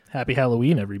Happy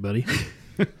Halloween, everybody.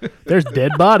 There's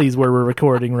dead bodies where we're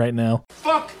recording right now.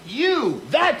 Fuck you!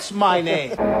 That's my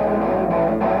name!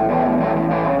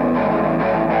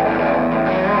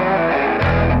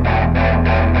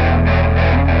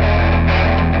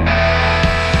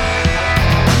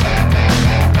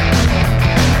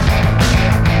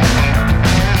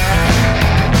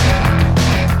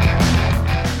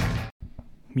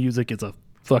 Music is a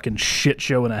fucking shit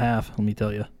show and a half, let me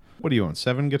tell you. What do you own,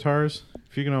 7 guitars?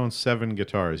 If you can own 7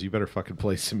 guitars, you better fucking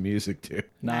play some music, too.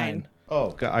 9.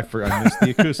 Oh, God, I forgot. I missed the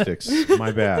acoustics.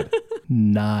 My bad.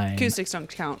 9. Acoustics don't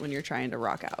count when you're trying to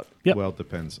rock out. Yep. Well, it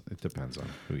depends on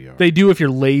who you are. They do if you're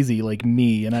lazy like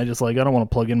me, and I don't want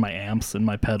to plug in my amps and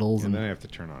my pedals. And then I have to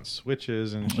turn on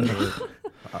switches and shit.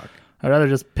 Fuck. I'd rather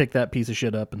just pick that piece of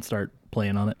shit up and start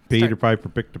playing on it. Peter Piper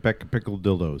picked a peck of pickled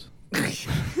dildos.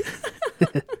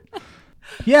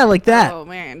 Yeah, like that. Oh,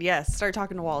 man. Yes. Start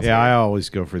talking to walls. Yeah, here. I always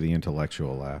go for the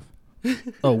intellectual laugh.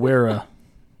 Oh, where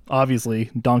obviously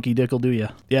Donkey Dick will do ya.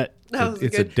 Yeah. That was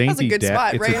It's good. a dainty That was a good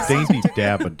spot, It's right? a dainty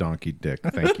dab of donkey dick.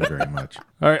 Thank you very much.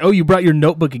 All right. Oh, you brought your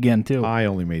notebook again too. I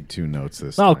only made 2 notes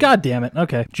this Oh, time. God damn it.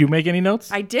 Okay. Did you make any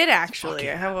notes? I did, actually.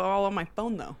 I have it all on my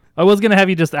phone, though. I was gonna have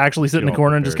you just actually sit in the You're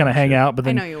corner and just kind of prepared hang and shit. out, but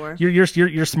then I know you were.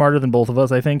 You're smarter than both of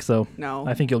us, I think. So No.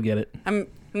 I think you'll get it. I'm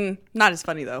not as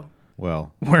funny, though.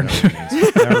 Well, We're-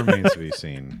 that remains to be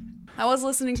seen. I was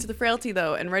listening to The Frailty,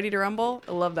 though, and Ready to Rumble.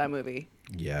 I love that movie.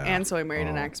 Yeah. And So I Married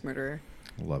an Axe Murderer.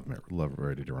 Love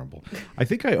Ready to Rumble. I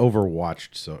think I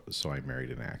overwatched So I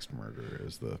Married an Axe Murderer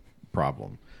is the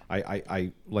problem.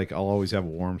 I like I'll always have a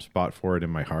warm spot for it in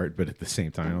my heart, but at the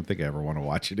same time I don't think I ever want to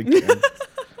watch it again.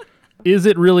 Is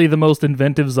it really the most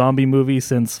inventive zombie movie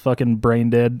since fucking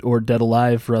Brain Dead or Dead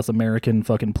Alive for us American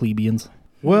fucking plebeians?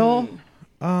 Well,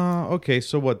 okay,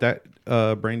 so what that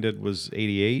Brain Dead was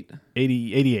 88?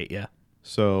 88, yeah.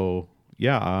 So,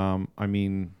 yeah, I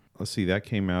mean, let's see, that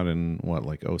came out in what,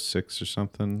 like 06 or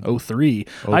something? 03.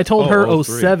 I told her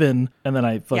 03. 07, and then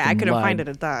I fucking Yeah, I couldn't lied. find it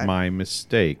at that. My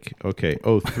mistake. Okay,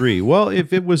 03. Well,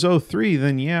 if it was 03,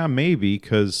 then yeah, maybe,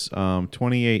 because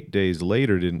 28 Days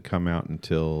Later didn't come out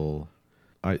until,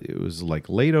 it was like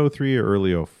late 03 or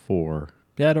early 04.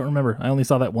 Yeah, I don't remember. I only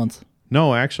saw that once.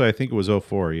 No, actually, I think it was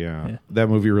 04, yeah. That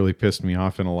movie really pissed me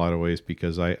off in a lot of ways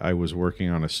because I was working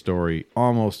on a story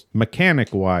almost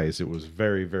mechanic-wise. It was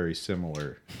very, very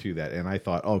similar to that. And I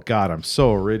thought, oh, God, I'm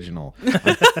so original.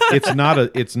 It's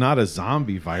not a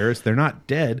zombie virus. They're not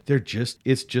dead.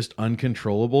 It's just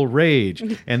uncontrollable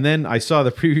rage. And then I saw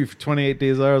the preview for 28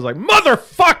 Days Later. I was like,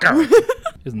 motherfucker!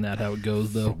 Isn't that how it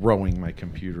goes, though? Throwing my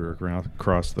computer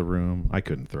across the room. I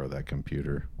couldn't throw that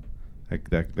computer.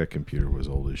 That computer was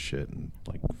old as shit and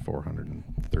like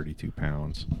 432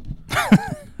 pounds.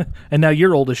 And now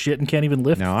you're old as shit and can't even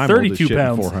lift Now I'm 32 old as shit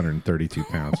pounds. and 432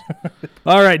 pounds.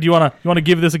 All right, do you wanna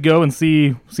give this a go and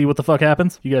see what the fuck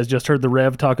happens? You guys just heard the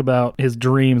Rev talk about his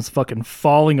dreams fucking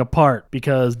falling apart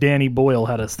because Danny Boyle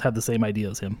had the same idea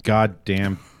as him.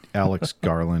 Goddamn Alex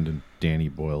Garland and Danny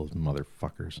Boyle,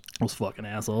 motherfuckers. Those fucking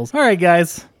assholes. All right,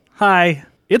 guys. Hi.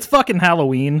 It's fucking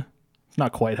Halloween. It's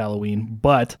not quite Halloween,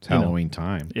 but It's Halloween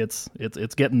time. It's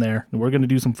getting there. And we're gonna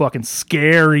do some fucking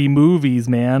scary movies,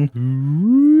 man.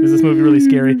 Is this movie really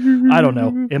scary? I don't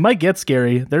know. It might get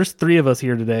scary. There's 3 of us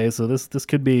here today, so this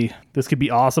could be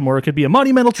awesome, or it could be a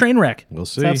monumental train wreck. We'll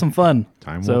see. Let's have some fun.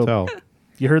 Time So, will tell.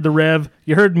 You heard the Rev.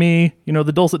 You heard me. You know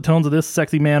the dulcet tones of this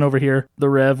sexy man over here. The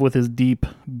Rev with his deep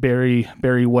Barry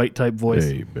White type voice,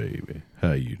 Hey, baby.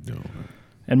 How you doing?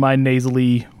 and my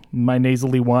nasally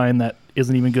whine that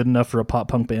isn't even good enough for a pop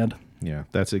punk band. Yeah,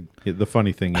 the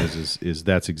funny thing is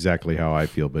that's exactly how I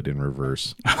feel, but in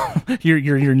reverse.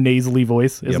 Your nasally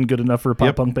voice isn't Yep. good enough for a pop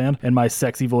Yep. punk band, and my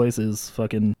sexy voice is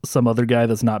fucking some other guy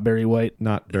that's not Barry White.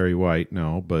 Not Barry White,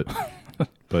 no, but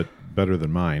better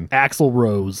than mine. Axl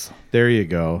Rose. There you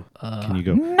go. Can you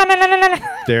go?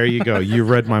 There you go. You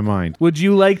read my mind. Would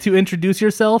you like to introduce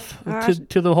yourself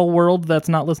to the whole world that's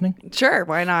not listening? Sure,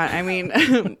 why not? I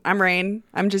mean, I'm Rain.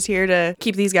 I'm just here to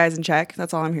keep these guys in check.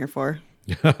 That's all I'm here for.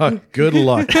 Good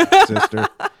luck, sister.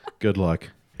 Good luck.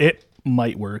 It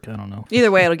might work. I don't know.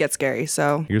 Either way, it'll get scary,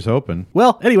 so... Here's hoping.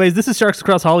 Well, anyways, this is Sharks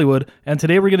Across Hollywood, and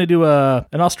today we're gonna do an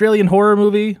Australian horror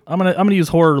movie. I'm gonna use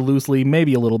horror loosely,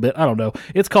 maybe a little bit. I don't know.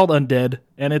 It's called Undead,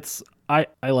 and I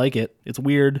like it. It's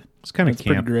weird. It's kind of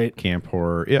pretty great. camp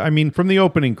horror. Yeah, I mean, from the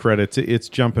opening credits, it's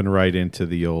jumping right into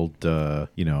the old,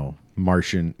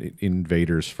 Martian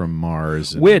invaders from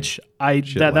Mars. And Which shit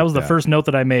that like was the that. first note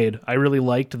that I made. I really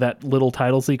liked that little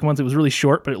title sequence. It was really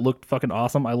short, but it looked fucking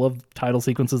awesome. I love title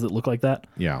sequences that look like that.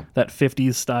 Yeah. That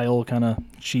 50s style kind of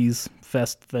cheese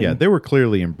fest thing. Yeah, they were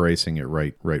clearly embracing it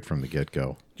right from the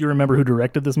get-go. Do you remember who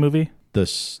directed this movie? The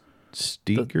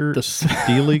Steger, the-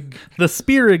 Steelig, The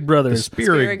Spierig brothers.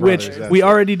 Spearig Which Which brothers, that's we it.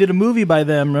 already did a movie by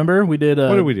them, remember? We did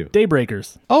What did we do?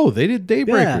 Daybreakers. Oh, they did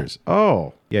Daybreakers.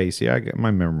 Oh, yeah. You see, I got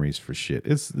my memories for shit.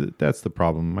 That's the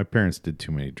problem. My parents did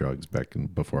too many drugs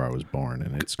before I was born,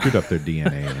 and it screwed up their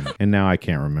DNA. And now I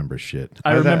can't remember shit.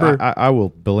 I remember- I will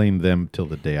blame them till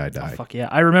the day I die. Fuck yeah.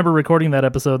 I remember recording that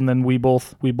episode and then we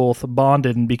both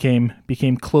bonded and became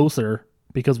closer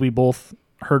because we both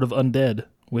heard of Undead,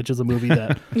 which is a movie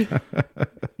that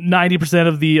 90%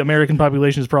 of the American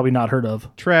population has probably not heard of.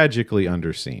 Tragically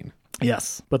underseen.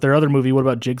 Yes. But their other movie, what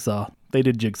about Jigsaw? They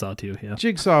did Jigsaw too, yeah.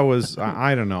 Jigsaw was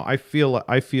I don't know. I feel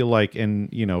like, and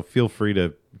feel free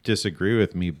to disagree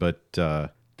with me, but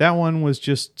that one was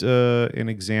just an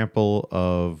example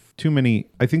of too many.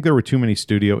 I think there were too many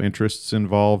studio interests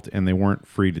involved, and they weren't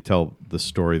free to tell the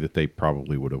story that they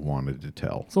probably would have wanted to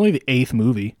tell. It's only the 8th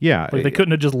movie. Yeah, Like they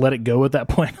couldn't have just let it go at that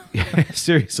point.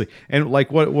 seriously. And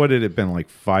like, what had it been, like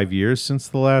 5 years since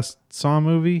the last Saw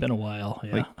movie? Been a while,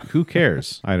 yeah. Like, who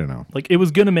cares? I don't know. Like it was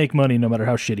gonna make money no matter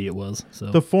how shitty it was.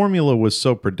 So The formula was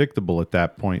so predictable at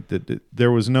that point that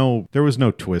there was no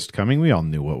twist coming. We all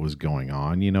knew what was going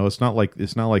on. It's not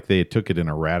like they took it in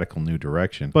a radical new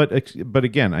direction. But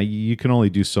again, you can only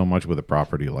do so much with a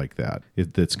property like that.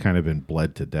 That's kind of been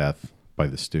bled to death by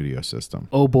the studio system.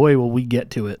 oh boy, will we get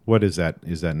to it. What is that?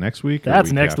 Is that next week? Or That's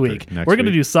week next after? week. Next We're gonna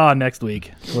week? do Saw next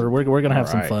week. We're gonna have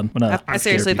some right. fun. I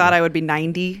seriously thought I would be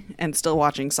 90 and still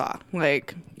watching Saw.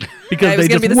 Like, because it was they going to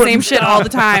just be the same wouldn't shit all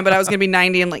stop. the time, but I was going to be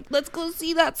 90 and like, let's go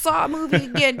see that Saw movie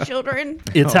again, children.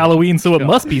 It's Halloween, so it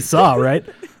must be Saw, right?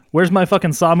 Where's my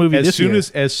fucking Saw movie As this soon year?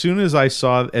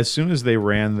 as soon as they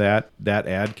ran that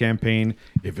ad campaign,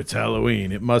 if it's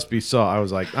Halloween, it must be Saw. I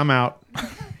was like, I'm out,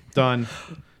 done,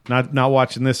 not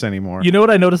watching this anymore. You know what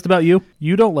I noticed about you?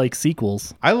 You don't like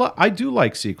sequels. I do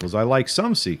like sequels. I like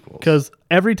some sequels. Because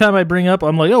every time I bring up,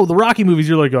 I'm like, oh, the Rocky movies.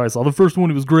 You're like, oh, I saw the first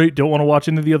one. It was great. Don't want to watch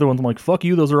any of the other ones. I'm like, fuck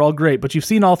you. Those are all great. But you've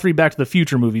seen all 3 Back to the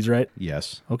Future movies, right?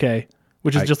 Yes, Okay.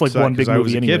 Which is just like one big I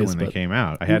was movie a kid anyways. when they But, came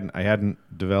out. I hadn't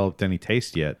developed any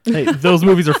taste yet. hey, those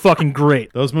movies are fucking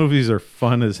great. Those movies are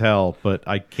fun as hell, but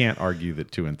I can't argue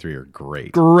that 2 and 3 are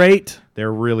great. Great.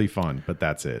 They're really fun, but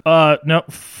that's it. No,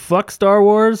 fuck Star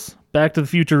Wars. Back to the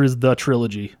Future is the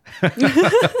trilogy.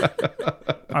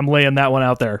 I'm laying that one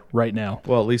out there right now.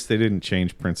 Well, at least they didn't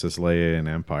change Princess Leia in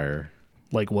Empire.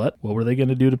 Like what? What were they going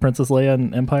to do to Princess Leia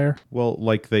in Empire? Well,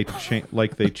 like they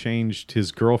changed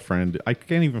his girlfriend. I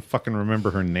can't even fucking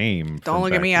remember her name. Don't from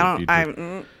look at Back me. to I the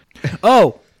don't.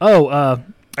 Future.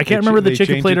 I can't remember the chick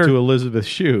who changed played it her. to Elizabeth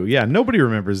Shue. Yeah, nobody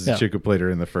remembers the Yeah. chick who played her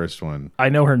in the first one. I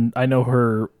know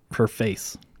her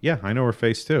face. Yeah, I know her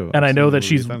face too. And I've I seen know the that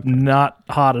she's movies on- not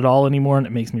hot at all anymore, and it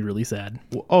makes me really sad.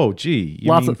 Oh, gee, you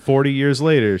Lots mean of- 40 years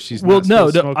later she's Well, not still no,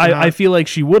 smoking I hot? feel like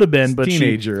she would have been, but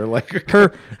teenager like her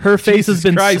face Jesus has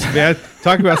been. Christ, man.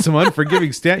 Talk about some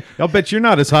unforgiving stand. I'll bet you're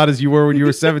not as hot as you were when you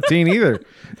were 17 either.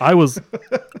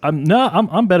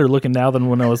 I'm better looking now than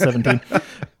when I was 17.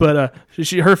 But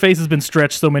her face has been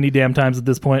stretched so many damn times at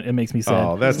this point, it makes me sad.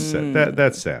 Oh, that's sad.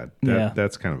 That's sad. Yeah.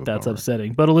 That's kind of a That's bummer.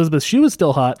 upsetting. But Elizabeth Shue is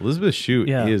still hot. Elizabeth Shue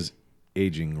Yeah. is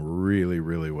aging really,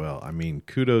 really well. I mean,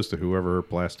 kudos to whoever her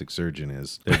plastic surgeon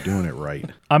is. They're doing it right.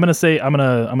 I'm gonna say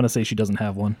she doesn't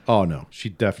have one. Oh no, she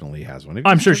definitely has one.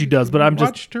 I'm sure she does, but I'm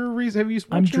just watched her. Have you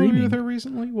I'm watched a movie with dreaming. her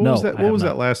recently? What No, was that? I What have was not.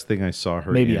 that last thing I saw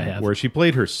her? Maybe in, I have. where she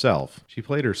played herself. She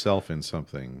played herself in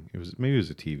something. It was a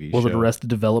TV was show. it Arrested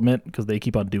Development because they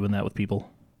keep on doing that with people.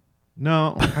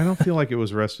 No, I don't feel like it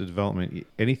was Arrested Development.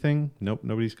 Anything? Nope.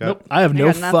 Nobody's got. Nope, I have no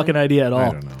got nothing. fucking idea at I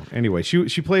all. don't know. Anyway, she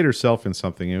played herself in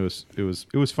something. It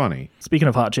was funny. Speaking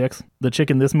of hot chicks, the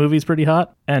chick in this movie is pretty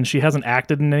hot, and she hasn't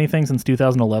acted in anything since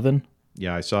 2011.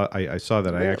 Yeah, I saw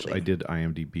that. I did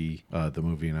IMDb the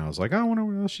movie, and I was like, I wonder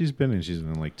where else she's been. And she's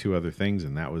been in like 2 other things,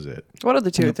 and that was it. What are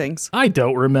the 2 things? I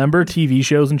don't remember TV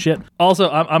shows and shit. Also,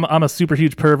 I'm a super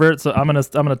huge pervert, so I'm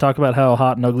gonna talk about how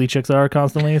hot and ugly chicks are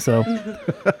constantly. So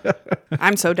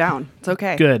I'm so down. It's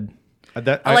okay. good.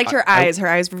 I liked her eyes. Her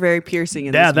eyes were very piercing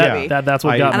in Yeah, this movie. that's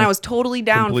what got And me. I was totally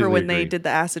down for Completely when they agree. did the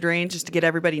acid rain just to get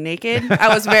everybody naked.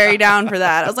 I was very down for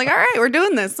that. I was like, all right, we're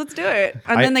doing this. Let's do it.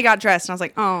 And then they got dressed, and I was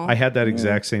like, oh. I had that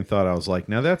exact same thought. I was like,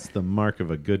 now that's the mark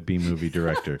of a good B movie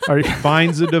director. Are you-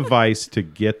 Finds a device to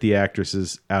get the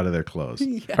actresses out of their clothes.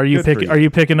 Are you Good for you. Are you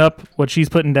picking up what she's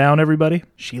putting down, everybody?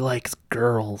 She likes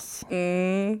girls,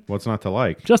 What's not to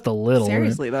like? just a little. right?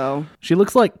 Seriously, though. She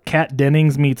looks like Kat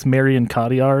Dennings meets Marion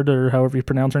Cotillard, or however you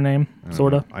pronounce her name,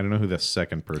 sorta. I don't know who the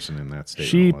second person in that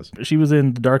statement was. She was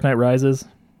in The Dark Knight Rises.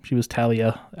 She was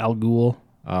Talia al Ghul.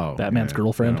 Oh, Batman's yeah.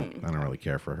 girlfriend. I don't really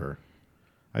care for her.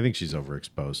 I think she's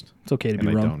overexposed. It's okay to be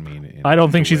And wrong. I don't mean it. I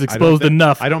don't think she's exposed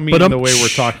enough. I don't mean but in the way we're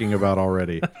talking about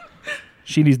already.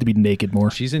 She needs to be naked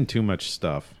more. She's in too much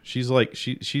stuff. She's like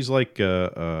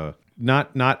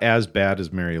not as bad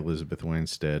as Mary Elizabeth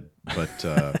Winstead,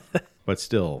 but but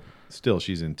still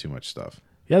she's in too much stuff.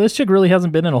 Yeah, this chick really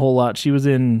hasn't been in a whole lot. She was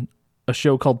in a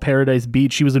show called Paradise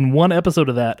Beach. She was in one episode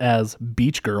of that as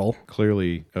Beach Girl.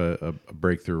 Clearly a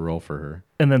breakthrough role for her.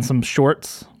 And then some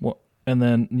shorts. And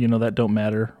then, that don't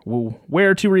matter.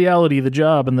 Where to Reality, The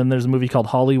Job. And then there's a movie called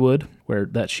Hollywood where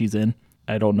that she's in.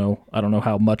 I don't know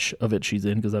how much of it she's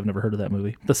in because I've never heard of that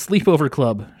movie. The Sleepover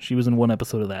Club. She was in one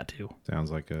episode of that too.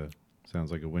 Sounds like a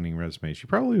winning resume. She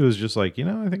probably was just like,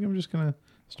 I think I'm just gonna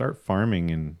start farming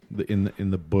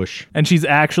in the bush. And she's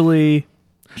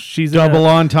double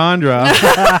entendre.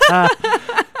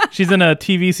 She's in a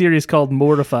TV series called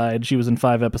Mortified. She was in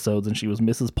 5 episodes and she was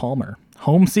Mrs. Palmer.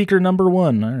 Homeseeker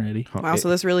 #1. Alrighty. Wow, so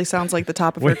this really sounds like the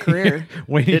top of her career.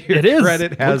 When It your is.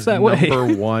 credit has Looks that way.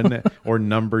 number 1 or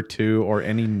number 2 or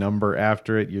any number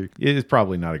after it, it's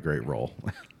probably not a great role.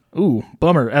 Ooh,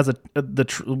 bummer. As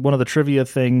one of the trivia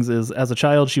things is, as a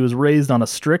child, she was raised on a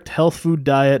strict health food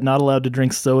diet, not allowed to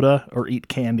drink soda or eat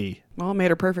candy. Well, it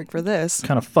made her perfect for this. What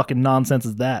kind of fucking nonsense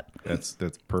is that? That's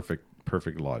perfect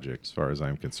logic as far as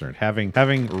I'm concerned.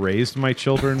 Having raised my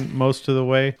children most of the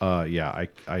way,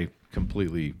 I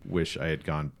completely wish I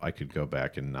could go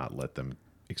back and not let them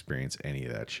experience any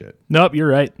of that shit. Nope, you're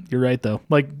right. You're right though.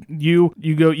 Like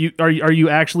are you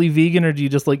actually vegan or do you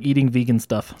just like eating vegan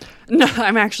stuff? No,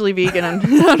 I'm actually vegan, and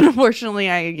unfortunately,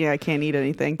 I can't eat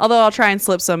anything. Although I'll try and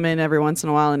slip some in every once in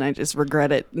a while, and I just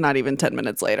regret it. Not even 10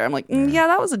 minutes later, I'm like, yeah,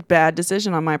 that was a bad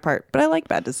decision on my part. But I like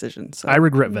bad decisions. So. I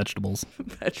regret vegetables.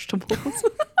 Vegetables.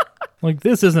 Like,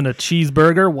 this isn't a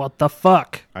cheeseburger. What the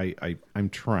fuck? I'm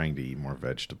trying to eat more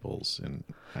vegetables, and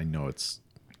I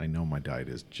know my diet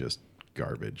is just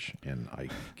garbage, and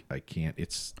I can't.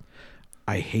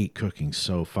 I hate cooking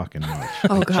so fucking much.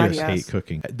 Oh God, I just hate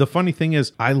cooking. The funny thing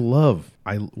is,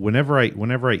 whenever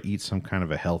I eat some kind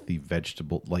of a healthy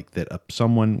vegetable like that,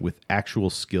 someone with actual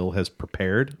skill has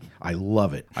prepared, I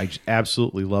love it. I just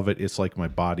absolutely love it. It's like my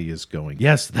body is going,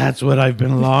 yes, that's what I've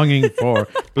been longing for.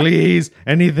 Please,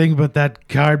 anything but that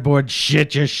cardboard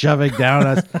shit you're shoving down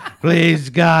us. Please,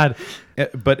 God.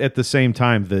 But at the same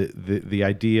time, the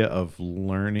idea of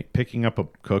picking up a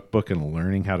cookbook and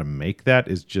learning how to make that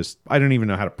is just, I don't even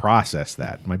know how to process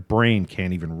that. My brain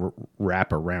can't even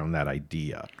wrap around that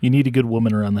idea. You need a good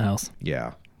woman around the house.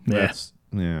 Yeah. Yeah.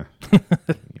 Yeah.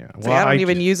 Well, I don't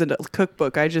even use a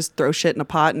cookbook. I just throw shit in a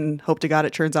pot and hope to God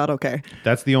it turns out okay.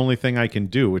 That's the only thing I can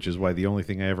do, which is why the only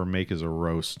thing I ever make is a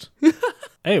roast.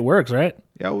 Hey, it works, right?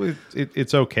 Yeah, well,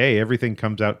 it's okay. Everything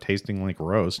comes out tasting like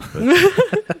roast. But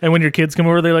And when your kids come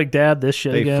over, they're like, Dad, this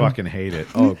shit they again. fucking hate it.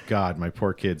 Oh, God, my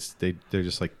poor kids. They're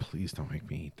just like, please don't make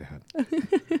me eat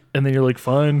that. And then you're like,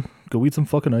 fine, go eat some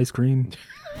fucking ice cream.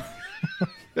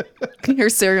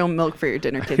 Here's cereal and milk for your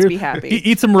dinner, kids. Be happy.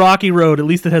 Eat some Rocky Road. At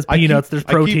least it has peanuts. There's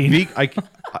protein.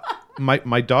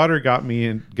 My daughter got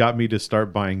me to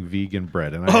start buying vegan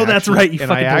bread, and that's right. You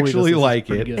and I fucking told me actually this. like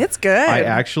Pretty it. good. It's good. I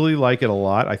actually like it a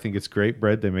lot. I think it's great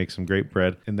bread. They make some great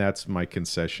bread, and that's my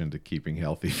concession to keeping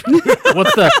healthy.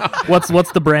 What's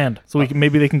the brand? So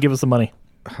maybe they can give us some money.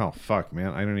 Oh fuck,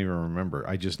 man! I don't even remember.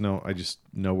 I just know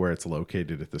where it's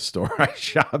located at the store I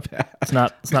shop at. It's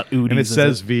not Udi's, and it is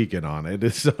says vegan on it.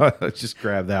 It's just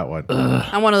grab that one.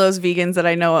 I'm one of those vegans that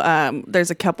I know.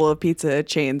 There's a couple of pizza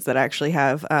chains that actually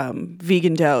have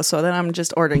vegan dough, so then I'm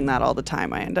just ordering that all the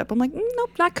time. I'm like,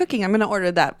 nope, not cooking. I'm going to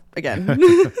order that again.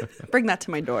 Bring that to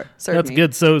my door. Serve That's me.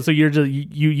 good. So you're just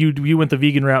you went the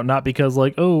vegan route, not because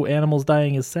like, oh, animals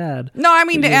dying is sad. No, I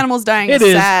mean the animals dying It is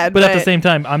is sad, but at the same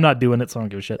time, I'm not doing it, so I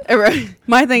don't give a shit. Right.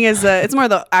 My thing is, it's more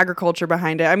the agriculture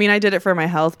behind it. I mean, I did it for my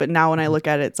health, but now when I look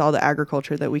at it, it's all the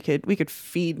agriculture that we could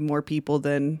feed more people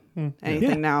than anything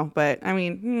Yeah. now. But I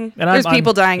mean, And there's I'm-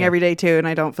 people dying yeah. every day too, and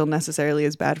I don't feel necessarily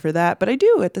as bad for that, but I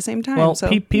do at the same time. Well, so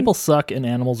people suck and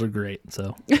animals are great.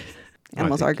 So,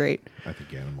 animals are great. I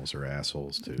think animals are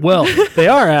assholes too. well, they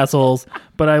are assholes,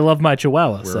 but I love my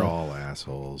Chihuahua. We're so all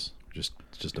assholes.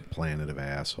 Just a planet of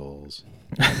assholes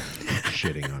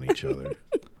shitting on each other.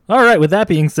 all right. With that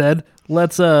being said,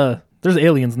 let's there's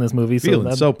aliens in this movie, so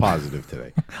Feeling so positive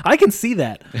today. I can see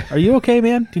that. Are you okay,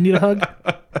 man? Do you need a hug?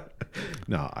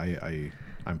 No,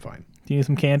 I'm fine. Do you need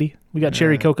some candy? We got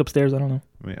cherry Coke upstairs. I don't know.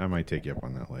 I might take you up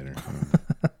on that later.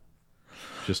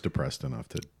 Just depressed enough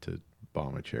to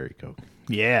bomb a cherry Coke.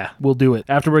 Yeah, we'll do it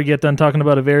after we get done talking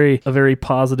about a very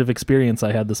positive experience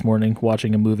I had this morning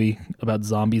watching a movie about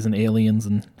zombies and aliens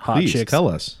and hot Please chicks. tell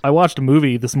us. I watched a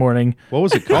movie this morning. What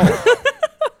was it called?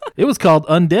 It was called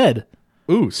Undead.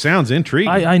 Ooh, sounds intriguing.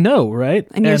 I know, right?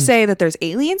 And you say that there's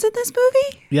aliens in this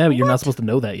movie? yeah, but you're not supposed to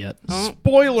know that yet.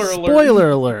 Spoiler alert. Spoiler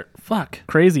alert! Fuck,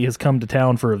 crazy has come to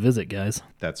town for a visit, guys.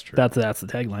 That's true. That's the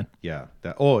tagline. Yeah.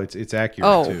 It's accurate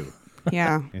Oh. too.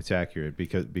 Yeah. It's accurate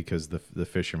because the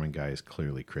fisherman guy is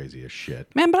clearly crazy as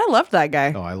shit. Man, but I loved that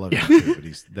guy. Oh, I love him too, but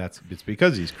it's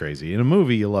because he's crazy. In a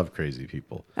movie, you love crazy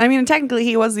people. I mean, technically,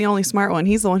 he was the only smart one.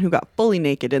 He's the one who got fully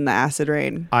naked in the acid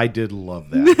rain. I did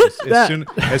love that.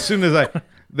 As soon as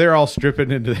they're all stripping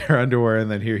into their underwear,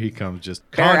 and then here he comes, just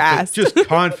Bare ass. just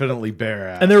confidently bare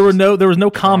ass. And there was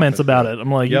no comments about it.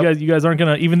 I'm like, Yep. you guys aren't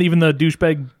gonna even the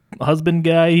douchebag husband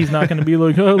guy. He's not gonna be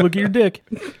like, oh, look at your dick.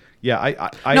 Yeah,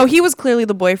 I No, he was clearly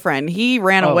the boyfriend. He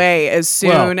ran away as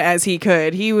soon as he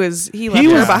could. He left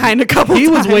her behind a couple He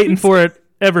times. was waiting for it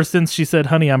ever since she said,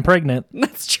 "Honey, I'm pregnant."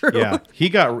 That's true. yeah, he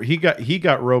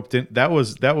got roped in. That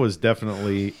was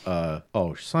definitely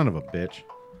oh, son of a bitch.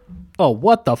 Oh,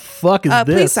 what the fuck is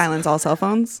this? Please silence all cell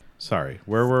phones. Sorry,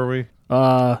 where were we?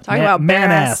 Talking about man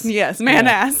bare ass. Yes, man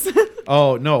ass.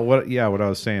 Oh no, what I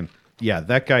was saying. Yeah,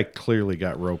 that guy clearly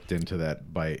got roped into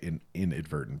that by an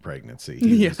inadvertent pregnancy.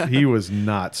 He was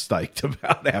not psyched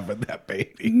about having that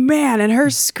baby. Man, and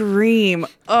her scream.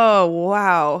 Oh,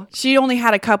 wow. She only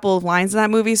had a couple of lines in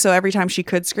that movie, so every time she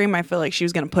could scream, I feel like she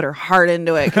was going to put her heart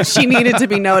into it because she needed to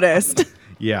be noticed.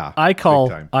 Yeah, I big call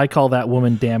time. that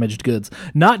woman damaged goods,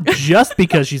 not just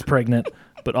because she's pregnant,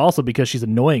 but also because she's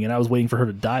annoying, and I was waiting for her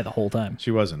to die the whole time. She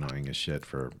was annoying as shit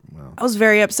for well. I was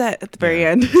very upset at the very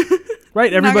end.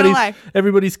 Right? Not gonna lie.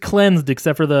 Everybody's cleansed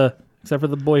except for the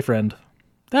boyfriend.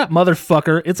 That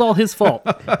motherfucker, it's all his fault.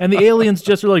 And the aliens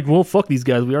just are like, well, fuck these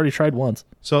guys. We already tried once.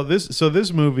 So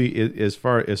this movie is,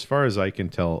 as far as I can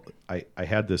tell, I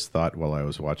had this thought while I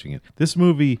was watching it. This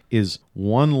movie is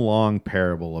one long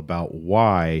parable about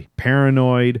why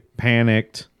paranoid,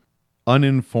 panicked,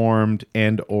 uninformed,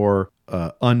 and or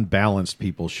unbalanced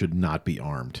people should not be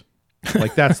armed.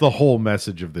 Like that's the whole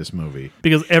message of this movie.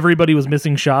 Because everybody was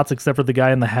missing shots except for the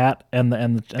guy in the hat and the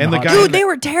hot guy- dog. Dude, they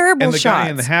were terrible And the shots. guy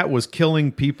in the hat was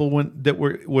killing people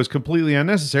was completely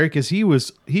unnecessary because he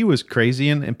was crazy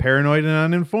and paranoid and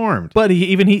uninformed. But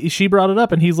she brought it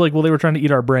up, and he's like, well, they were trying to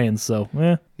eat our brains, so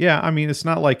Yeah, I mean, it's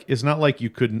not like you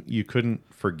couldn't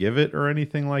forgive it or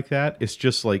anything like that. It's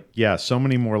just like, yeah, so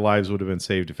many more lives would have been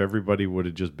saved if everybody would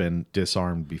have just been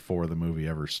disarmed before the movie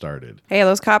ever started. Hey,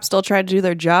 those cops still tried to do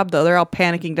their job, though. They're all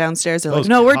panicking downstairs. They're Those like,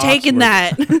 no, we're cops taking were-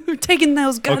 that. We're taking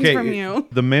those guns from you.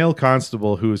 The male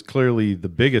constable, who is clearly the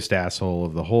biggest asshole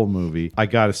of the whole movie, I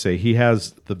gotta say, he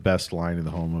has the best line in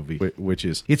the whole movie, which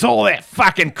is, "It's all that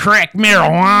fucking crack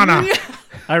marijuana."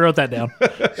 I wrote that down.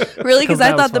 Really? Because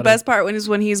that I was thought the funny. best part is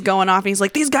when he's going off and he's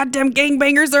like, these goddamn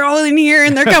gangbangers, they're all in here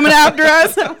and they're coming after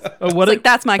us. Oh, what It's like,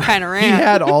 that's my kind of rant. He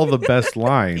had all the best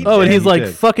lines. Oh, and Yeah, he's he like,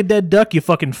 did. fuck a dead duck, you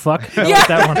fucking fuck. I like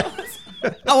that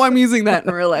one. Oh, I'm using that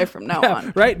in real life from now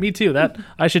on. Right, me too. That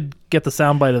I should get the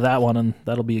soundbite of that one, and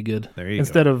that'll be a good. There you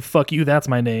Instead go. of fuck you, that's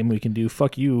my name. We can do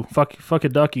fuck you, fuck a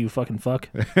duck, you fucking fuck.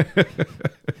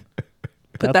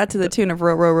 Put that to the tune of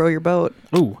Row, Row, Row Your Boat.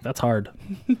 Ooh, that's hard.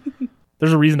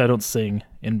 There's a reason I don't sing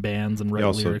in bands and write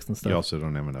lyrics and You stuff. also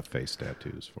don't have enough face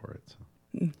tattoos for it.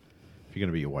 So. If you're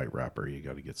gonna be a white rapper, you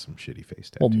got to get some shitty face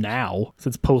tattoos. Well, now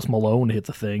since Post Malone hit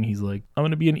the thing, he's like, I'm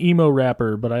gonna be an emo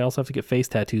rapper, but I also have to get face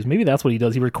tattoos. Maybe that's what he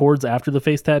does. He records after the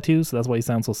face tattoos, so that's why he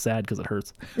sounds so sad because it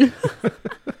hurts.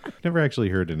 Never actually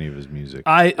heard any of his music.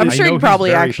 I'm sure know you he's probably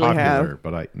very actually popular,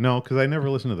 but because I never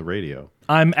listened to the radio.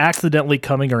 I'm accidentally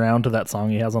coming around to that song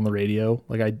he has on the radio.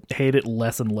 Like I hate it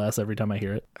less and less every time I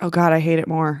hear it. Oh, God, I hate it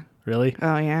more. Really?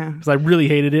 Oh, yeah. Because I really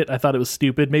hated it. I thought it was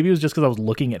stupid. Maybe it was just because I was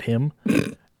looking at him,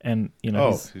 and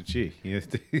Oh, gee.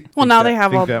 Well, now they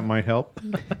have think all- that might help.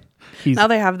 Now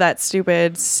they have that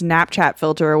stupid Snapchat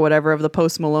filter or whatever of the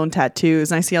Post Malone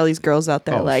tattoos. And I see all these girls out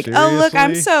there Oh, like, oh, look, I'm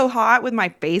seriously? so hot with my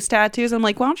face tattoos. I'm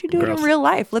like, why don't you do it Gross. in real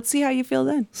life? Let's see how you feel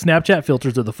then. Snapchat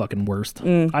filters are the fucking worst.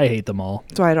 I hate them all.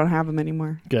 That's why I don't have them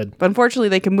anymore. Good. But unfortunately,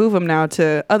 they can move them now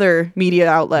to other media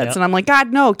outlets. Yeah. And I'm like,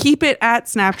 God, no, keep it at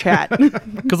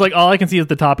Snapchat. Because like all I can see is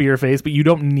the top of your face, but you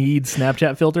don't need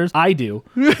Snapchat filters. I do.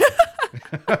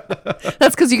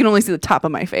 That's because you can only see the top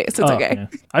of my face. It's Oh, okay.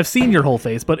 yeah. I've seen your whole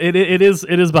face, but it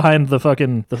is behind the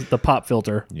fucking the pop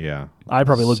filter. Yeah. I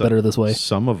probably look better this way.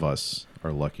 Some of us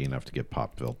are lucky enough to get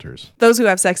pop filters. Those who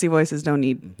have sexy voices don't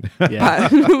need Yeah.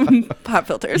 pop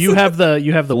filters. You have the what's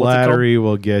it called? Flattery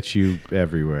will get you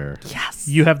everywhere. Yes.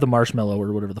 You have the marshmallow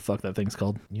or whatever the fuck that thing's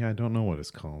called. Yeah, I don't know what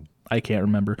it's called. I can't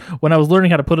remember. When I was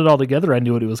learning how to put it all together, I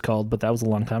knew what it was called, but that was a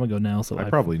long time ago now. So I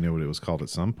probably knew what it was called at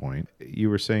some point. You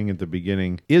were saying at the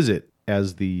beginning, is it,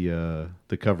 as the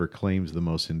cover claims, the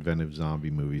most inventive zombie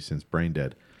movie since Brain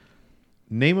Dead?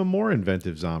 Name a more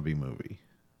inventive zombie movie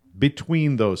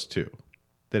between those two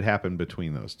that happened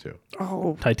between those two.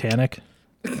 Oh, Titanic.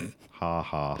 Ha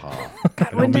ha ha. I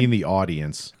don't mean the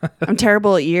audience. I'm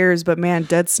terrible at years, but man,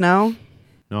 Dead Snow.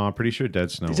 No, I'm pretty sure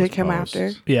Dead Snow Did was it come post.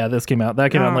 after? Yeah, this came out.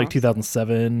 That came out in Oh. like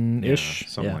 2007-ish. Yeah,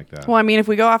 something like that. Well, I mean, if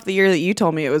we go off the year that you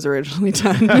told me it was originally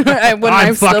done, I wouldn't I'm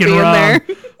I still fucking be in wrong.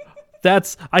 there?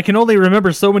 I can only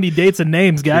remember so many dates and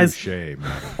names, guys. Touche,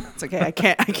 man. It's okay. I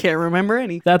can't remember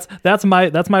any. That's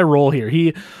my role here.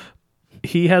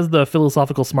 He has the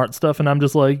philosophical smart stuff, and I'm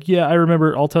just like, yeah, I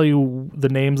remember. I'll tell you the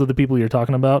names of the people you're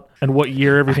talking about and what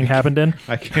year everything happened in.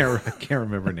 I can't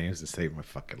remember names to save my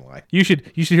fucking life. You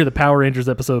should hear the Power Rangers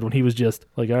episode when he was just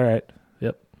like, all right,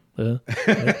 yep.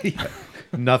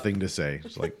 Nothing to say.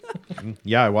 It's like,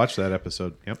 yeah, I watched that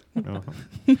episode. Yep.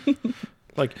 Uh-huh.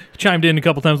 Like chimed in a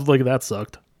couple times with like, that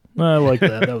sucked. I like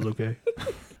that. That was okay.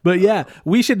 But yeah,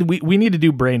 we need to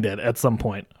do Brain Dead at some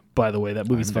point. By the way, that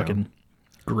movie's I'm down. fucking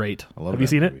great. I love Have you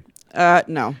that seen movie. it?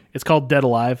 No. It's called Dead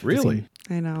Alive. Have you Really? seen-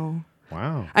 I know.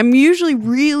 Wow. I'm usually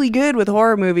really good with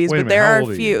horror movies, Wait a but minute, there how are old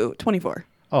a are few. 24.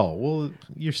 Oh, well,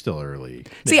 you're still early.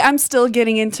 See, I'm still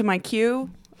getting into my queue.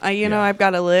 Know, Yeah. I've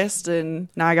got a list, and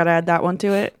now I got to add that one to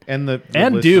it. And the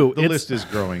And list, do. the It's- list is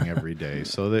growing every day.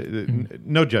 So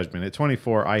no judgment. At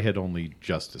 24, I had only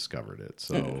just discovered it.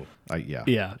 So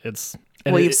Yeah, it's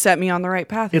and Well, it- you've set me on the right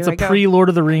path. it's Here a I go. pre-Lord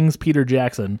of the Rings Peter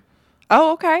Jackson.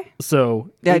 Oh, okay.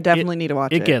 So Yeah, I definitely need to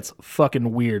watch it. It gets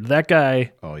fucking weird. That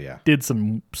guy Oh yeah. did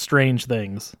some strange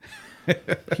things.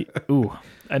 Who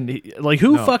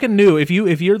fucking knew?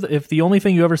 If the only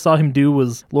thing you ever saw him do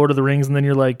was Lord of the Rings, and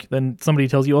then somebody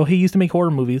tells you, oh, he used to make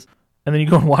horror movies, and then you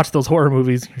go and watch those horror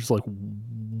movies, you're just like,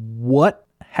 what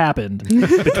happened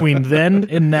between then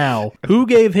and now? Who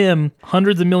gave him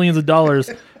hundreds of millions of dollars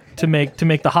to make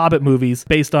the Hobbit movies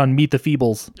based on Meet the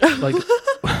Feebles, like,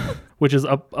 which is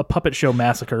a puppet show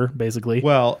massacre, basically.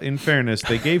 Well, in fairness,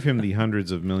 they gave him the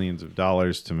hundreds of millions of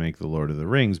dollars to make The Lord of the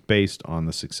Rings based on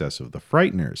the success of The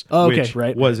Frighteners, Oh, okay, which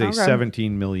right. was a Okay.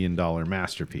 $17 million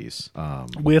masterpiece.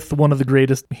 With one of the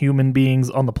greatest human beings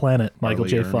on the planet, Michael Arlie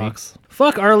J. Ermey. Fox.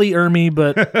 Fuck Arlie Ermey,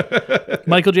 but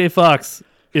Michael J. Fox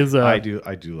is I do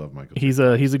love Michael. he's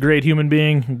a great human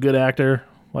being, good actor.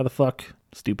 Why the fuck?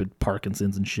 Stupid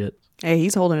Parkinson's and shit. Hey,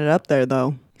 he's holding it up there,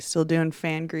 though. He's still doing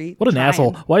fan greet. What an Trying.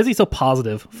 asshole. Why is he so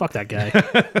positive? Fuck that guy.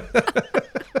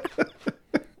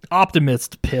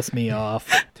 Optimists piss me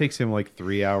off. Takes him like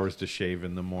 3 hours to shave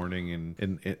in the morning,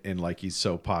 and like he's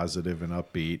so positive and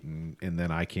upbeat, and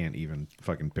then I can't even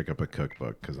fucking pick up a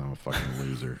cookbook because I'm a fucking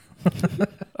loser.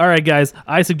 All right, guys.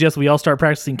 I suggest we all start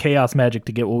practicing chaos magic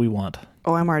to get what we want.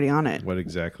 Oh, I'm already on it. What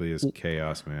exactly is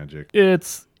chaos magic?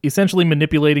 It's essentially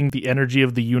manipulating the energy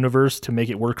of the universe to make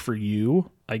it work for you.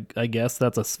 I guess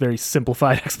that's a very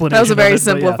simplified explanation. That was a of very it, but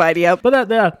yeah. simplified, yep. But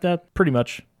that pretty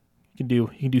much you can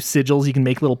do sigils. You can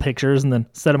make little pictures and then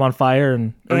set them on fire,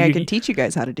 and or Hey, I you can teach you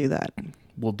guys how to do that.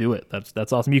 we'll do it.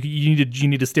 That's awesome. You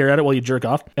need to stare at it while you jerk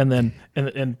off, and then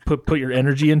and put your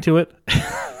energy into it.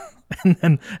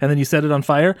 And then you set it on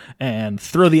fire and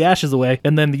throw the ashes away,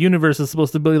 and then the universe is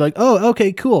supposed to be like, oh,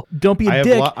 okay, cool. Don't be a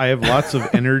dick. I have lots of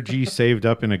energy saved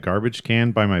up in a garbage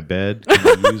can by my bed.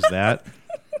 Can I use that?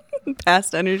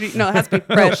 Past energy? No, it has to be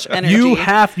fresh energy. You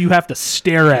have to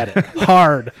stare at it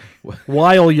hard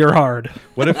while you're hard.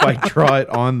 What if I draw it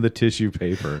on the tissue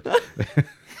paper?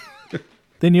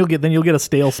 Then you'll get a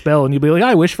stale spell, and you'll be like,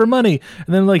 I wish for money,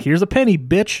 and then like, here's a penny,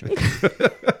 bitch.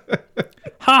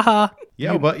 Ha ha.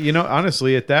 Yeah, but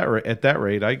honestly, at that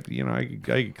rate, I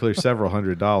could clear several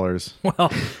 $100s. Well, all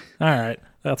right,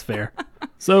 that's fair.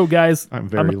 So, guys, I'm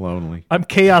very lonely. I'm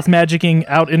chaos magicking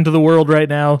out into the world right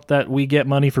now that we get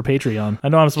money for Patreon. I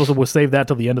know I'm supposed to save that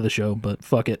till the end of the show, but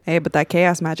fuck it. Hey, but that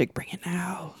chaos magic, bring it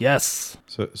now. Yes.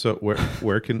 So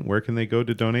where can they go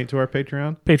to donate to our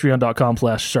Patreon?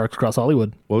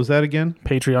 Patreon.com/SharksAcrossHollywood. What was that again?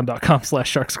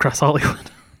 Patreon.com/SharksAcrossHollywood.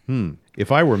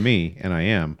 If I were me, and I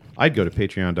am, I'd go to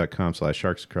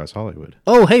patreon.com/SharksAcrossHollywood.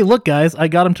 Oh, hey, look, guys, I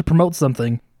got him to promote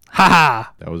something. Ha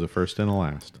ha. That was a first and a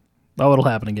last. Oh, it'll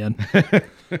happen again.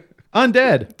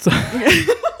 Undead.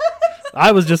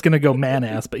 I was just going to go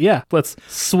man-ass, but yeah, let's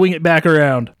swing it back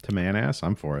around. To man ass,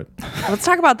 I'm for it. Let's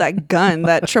talk about that gun,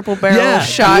 that triple barrel Yeah,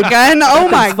 shotgun. Oh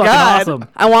my fucking god. awesome.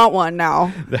 I want one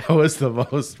now. That was the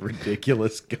most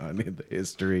ridiculous gun in the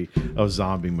history of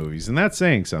zombie movies, and that's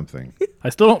saying something. I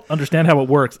still don't understand how it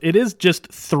works. It is just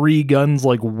 3 guns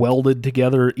like welded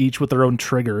together, each with their own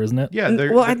trigger, isn't it? Yeah,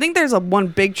 Well, I think there's one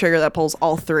big trigger that pulls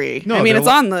all 3. No, I mean, they're it's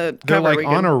li- on the they're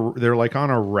cover. like on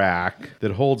a rack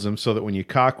that holds them, so that when you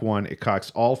cock one, it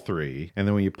cocks all 3, and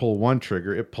then when you pull one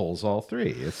trigger, it pulls all 3.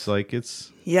 It's like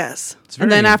it's Yes. very-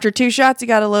 And then after 2 shots, you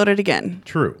got to load it again.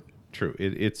 true. True.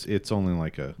 It's only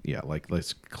like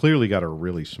it's clearly got a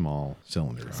really small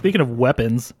cylinder on it. Speaking of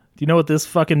weapons, do you know what this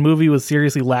fucking movie was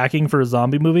seriously lacking for a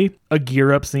zombie movie? A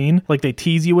gear up scene. Like, they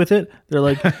tease you with it. They're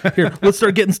like, here, let's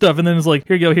start getting stuff. And then it's like,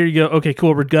 here you go. Okay,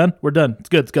 cool, we're done. We're done. It's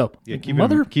good, let's go. Yeah,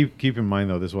 keep in mind,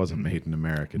 though, this wasn't made in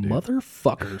America, dude.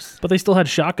 Motherfuckers. But they still had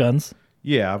shotguns.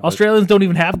 Yeah. But Australians don't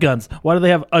even have guns. Why do they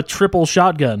have a triple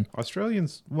shotgun?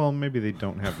 Australians, well, maybe they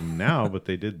don't have them now, but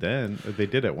they did then. They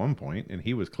did at one point, and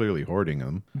he was clearly hoarding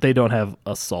them. They don't have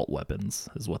assault weapons,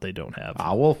 is what they don't have.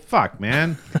 Ah, well, fuck,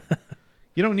 man.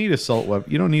 You don't need assault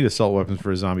weapons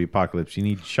for a zombie apocalypse. You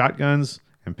need shotguns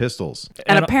and pistols.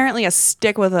 And apparently a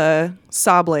stick with a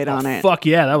saw blade on it. Fuck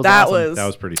yeah, that was That awesome. That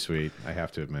was pretty sweet, I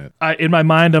have to admit. In my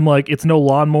mind, I'm like, it's no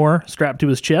lawnmower strapped to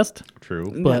his chest.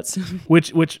 True. But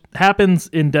which happens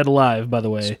in Dead Alive, by the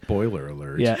way. Spoiler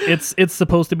alert. Yeah, it's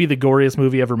supposed to be the goriest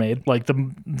movie ever made. Like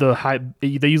the high,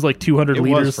 they use like 200 It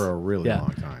liters was for a really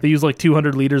long time. They use like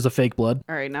 200 liters of fake blood.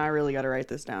 All right, now I really got to write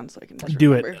this down so I can just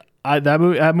Do remember. it.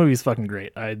 That movie's fucking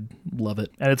great. I love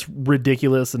it, and it's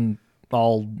ridiculous and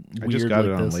all weird. I just got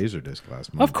like it on this. Laserdisc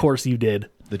last month. Of course you did.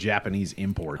 The Japanese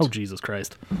import. Oh Jesus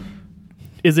Christ!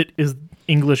 Is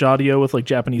English audio with like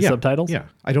Japanese subtitles? Yeah,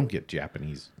 I don't get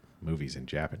Japanese movies in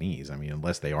Japanese. I mean,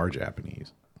 unless they are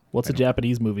Japanese. What's a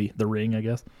Japanese movie? The Ring, I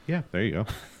guess. Yeah, there you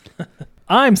go.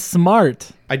 I'm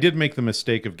smart. I did make the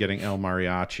mistake of getting El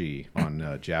Mariachi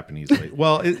on Japanese.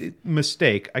 Well,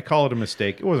 mistake. I call it a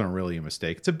mistake. It wasn't really a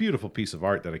mistake. It's a beautiful piece of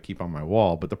art that I keep on my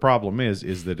wall. But the problem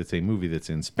is that it's a movie that's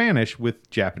in Spanish with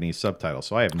Japanese subtitles.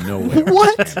 So I have no way of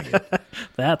understanding it.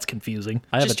 That's confusing.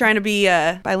 Just trying to be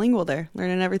bilingual there,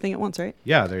 learning everything at once, right?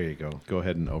 Yeah, there you go. Go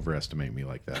ahead and overestimate me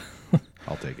like that.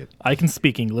 I'll take it. I can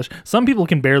speak English. Some people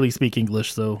can barely speak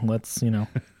English, so let's,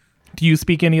 Do you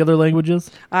speak any other languages?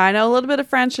 I know a little bit of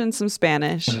French and some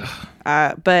Spanish,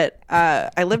 but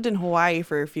I lived in Hawaii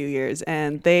for a few years,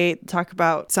 and they talk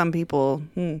about some people.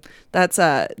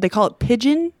 They call it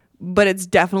pidgin, but it's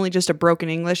definitely just a broken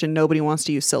English, and nobody wants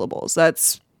to use syllables.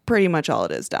 That's pretty much all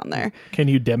it is down there. Can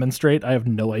you demonstrate? I have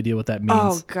no idea what that means.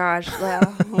 Oh gosh.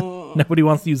 Nobody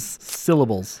wants to use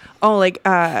syllables. Oh, like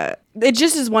it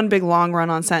just is one big long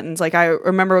run-on sentence. Like I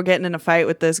remember getting in a fight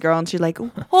with this girl, and she's like, "Oh,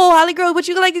 Holly girl, what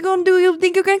you gonna do? You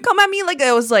think you can come at me?" Like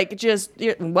it was like just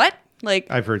what? Like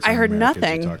I've heard. I heard Americans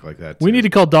nothing. who talk like that. Too. We need to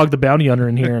call Dog the Bounty Hunter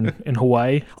in here in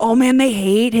Hawaii. Oh man, they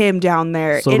hate him down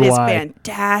there. So It do is I.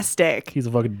 fantastic. He's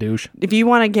a fucking douche. If you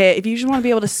just want to be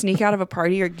able to sneak out of a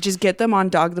party, or just get them on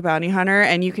Dog the Bounty Hunter,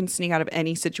 and you can sneak out of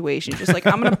any situation. Just like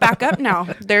I'm gonna back up now.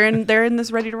 They're in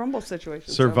this Ready to Rumble situation.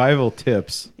 so- Survival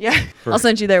tips. Yeah, I'll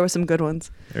send you there with some good ones.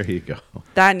 There you go.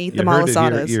 That and eat the You heard it here-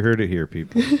 malasadas. You heard it here,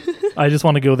 people. I just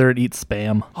want to go there and eat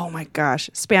Spam. Oh my gosh,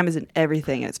 Spam is in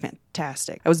everything, and it's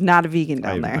fantastic. I was not a vegan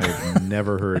down there. I've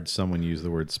never heard someone use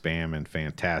the word spam and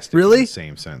fantastic Really? in the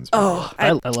same sentence. Oh,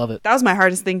 I love it. that was my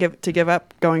hardest thing to give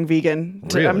up going vegan.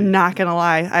 Really? I'm not gonna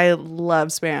lie, I love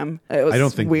Spam. It was I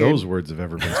don't think weird. those words have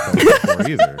ever been spoken before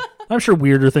either. I'm sure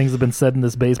weirder things have been said in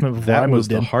this basement before I That was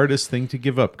moved the in. hardest thing to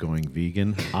give up going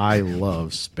vegan. I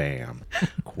love spam.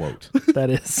 Quote. That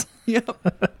is.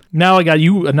 Yep. Now I got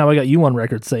you on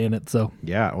record saying it. So,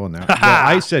 Yeah. Well, now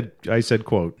I said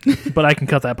quote. but I can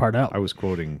cut that part out. I was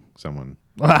quoting someone.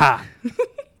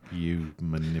 You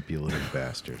manipulative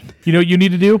bastard. You know what you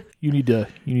need to do? You need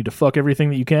to fuck everything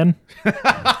that you can.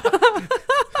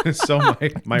 So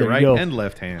my There you right go. and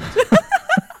left hand.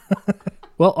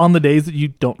 Well, on the days that you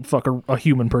don't fuck a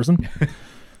human person,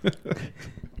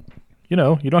 you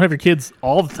don't have your kids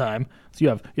all the time. So you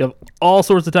have all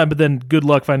sorts of time, but then good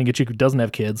luck finding a chick who doesn't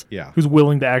have kids. Yeah. Who's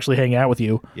willing to actually hang out with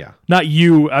you. Yeah. Not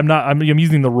you. I'm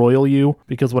using the royal you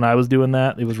because when I was doing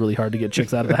that, it was really hard to get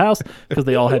chicks out of the house because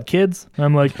they all had kids. And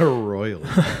I'm like, Royally.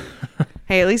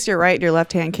 Hey, at least your right, your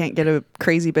left hand can't get a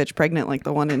crazy bitch pregnant like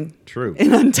the one in True.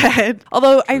 Undead.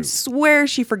 Although I swear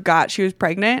she forgot she was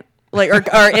pregnant. Like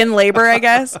or in labor, I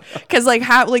guess, because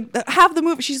half the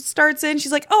movie she starts in,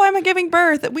 she's like, "Oh, I'm giving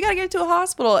birth. We gotta get to a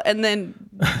hospital," and then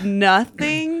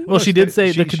nothing. well, she did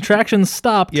say she- the contractions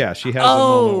stopped. Yeah, she has a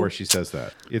Oh. moment where she says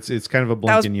that. It's kind of a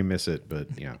blink was- and you miss it, but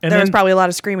yeah. And there was then, probably a lot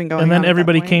of screaming going on. and then at that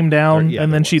everybody point. came down, Yeah,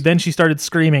 and there then was. she started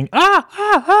screaming,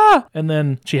 ah, and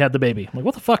then she had the baby. I'm like,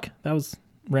 what the fuck? That was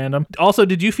random. Also,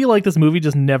 did you feel like this movie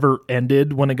just never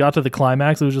ended when it got to the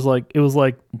climax? It was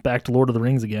like back to Lord of the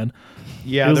Rings again.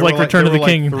 Yeah, It was there like were Return there of the were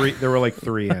King. There were like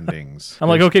three endings. I'm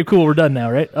like, okay, cool, we're done now,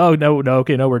 right? Oh no,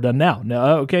 okay, no, we're done now.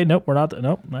 No, okay, nope, we're not.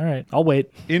 Nope, all right, I'll wait.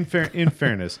 In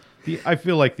fairness, I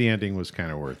feel like the ending was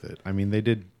kind of worth it. I mean, they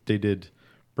did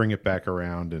bring it back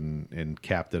around and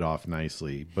capped it off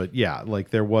nicely. But yeah,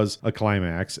 like there was a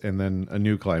climax and then a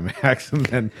new climax and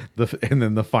then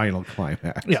the final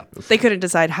climax. Yeah. They couldn't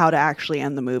decide how to actually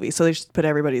end the movie, so they just put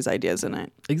everybody's ideas in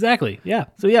it. Exactly. Yeah.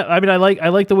 So yeah, I mean, I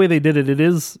like the way they did it. It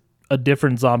is a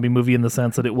different zombie movie in the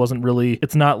sense that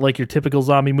it's not like your typical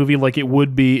zombie movie like it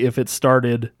would be if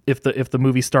the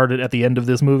movie started at the end of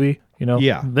this movie, you know?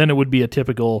 Yeah. Then it would be a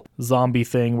typical zombie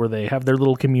thing where they have their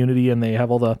little community and they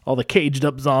have all the caged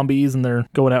up zombies and they're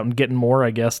going out and getting more,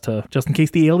 I guess, just in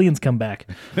case the aliens come back.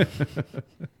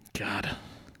 God.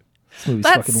 This movie's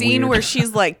That fucking scene weird. where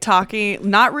she's like talking,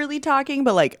 not really talking,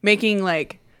 but like making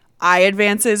like eye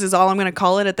advances is all I'm going to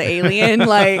call it at the alien,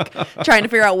 like trying to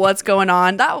figure out what's going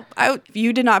on. If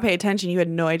you did not pay attention, you had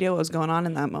no idea what was going on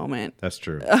in that moment. That's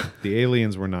true. The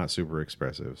aliens were not super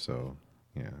expressive, so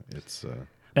yeah, it's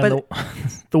And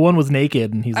the one was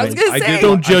naked and he's I was like, gonna say,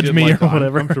 don't judge did me like or that.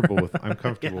 whatever. I'm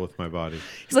comfortable with my body.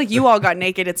 he's like, you all got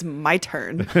naked. It's my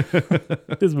turn.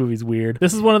 This movie's weird.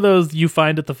 This is one of those you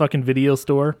find at the fucking video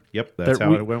store. Yep, that's That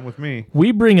how we- it went with me.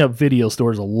 We bring up video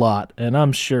stores a lot, and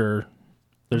I'm sure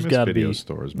there's miss got to video be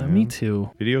stores, No, man. me too.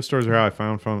 Video stores are how I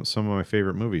found some of my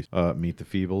favorite movies. Meet the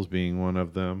Feebles being one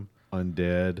of them.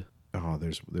 Undead. Oh,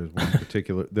 there's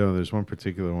one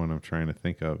particular one I'm trying to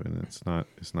think of, and it's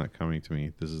not coming to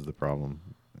me. This is the problem.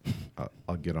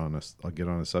 I'll get on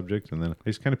a subject, and then I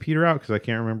just kind of peter out because I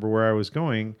can't remember where I was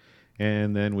going,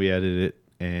 and then we edit it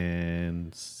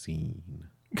and scene.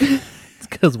 It's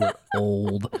because we're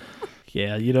old.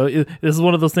 Yeah, this is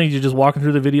one of those things you're just walking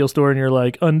through the video store and you're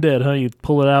like, Undead, huh? You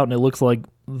pull it out and it looks like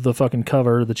the fucking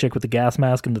cover, the chick with the gas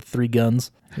mask and the 3 guns.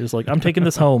 You're just like, I'm taking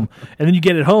this home. And then you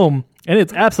get it home and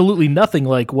it's absolutely nothing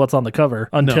like what's on the cover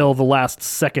until the last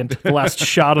second, the last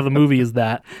shot of the movie is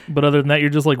that. But other than that, you're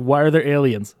just like, why are there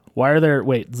aliens? Why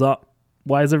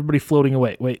is everybody floating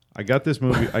away? Wait. I got this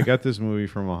movie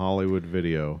from a Hollywood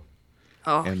video.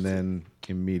 Oh. And then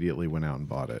immediately went out and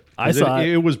bought it. I saw it.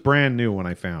 It was brand new when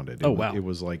I found it. Wow. It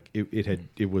was like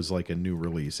it was like a new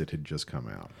release. It had just come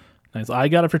out. Nice. I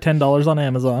got it for $10 on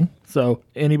Amazon. So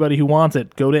anybody who wants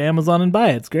it, go to Amazon and buy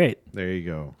it. It's great. There you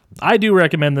go. I do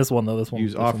recommend this one though. Use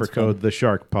this offer one's code fun. the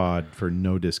Shark Pod for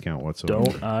no discount whatsoever.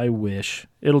 Don't I wish.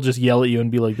 It'll just yell at you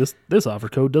and be like, this offer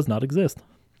code does not exist.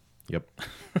 Yep.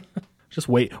 Just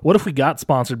wait. What if we got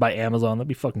sponsored by Amazon? That'd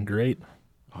be fucking great.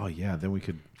 Oh yeah, then we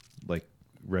could like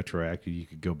retroactive. You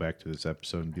could go back to this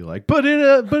episode and be like, but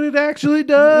it actually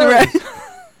does.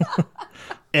 Right.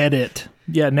 Edit.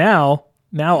 Yeah, now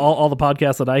all the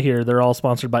podcasts that I hear, they're all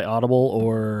sponsored by Audible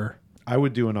or I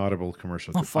would do an Audible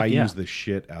commercial. fuck I yeah. use the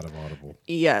shit out of Audible.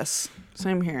 Yes.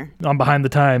 Same here. I'm behind the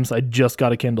times. I just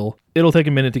got a Kindle. It'll take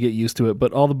a minute to get used to it,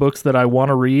 but all the books that I want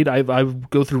to read, I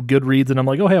go through Goodreads and I'm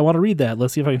like, oh, hey, I want to read that.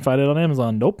 Let's see if I can find it on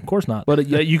Amazon. Nope, of course not. But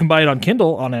yeah, you can buy it on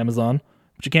Kindle on Amazon,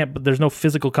 but you can't. But there's no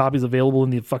physical copies available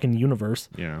in the fucking universe.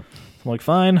 Yeah. I'm like,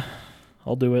 fine,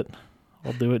 I'll do it.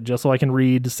 I'll do it just so I can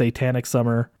read Satanic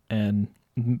Summer and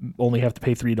only have to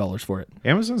pay $3 for it.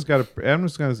 Amazon's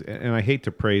and I hate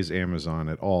to praise Amazon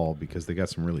at all because they got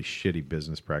some really shitty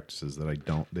business practices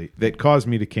that caused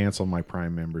me to cancel my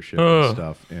Prime membership and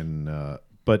stuff. And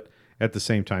but at the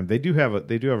same time, they do have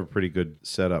a pretty good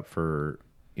setup for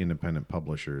independent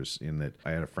publishers in that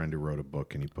I had a friend who wrote a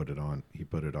book and he put it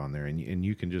on there and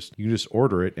you can just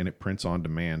order it and it prints on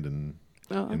demand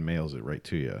and mails it right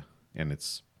to you, and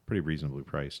it's pretty reasonably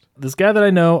priced. This guy that I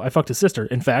know, I fucked his sister.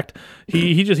 In fact,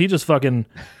 he just fucking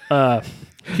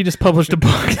he just published a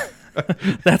book.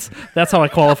 that's how I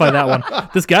qualify that one.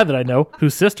 This guy that I know,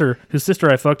 whose sister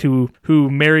I fucked, who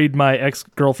married my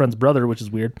ex-girlfriend's brother, which is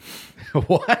weird.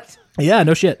 What? Yeah,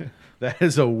 no shit. That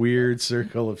is a weird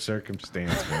circle of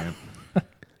circumstance, man.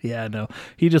 Yeah, no.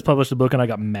 He just published a book and I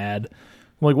got mad.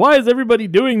 I'm like, why is everybody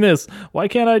doing this? Why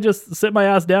can't I just sit my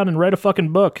ass down and write a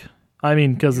fucking book? I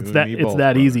mean, because it's that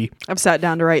brother. easy. I've sat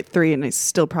down to write 3 and I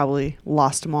still probably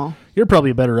lost them all. You're probably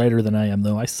a better writer than I am,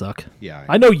 though. I suck. Yeah,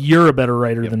 I know you're a better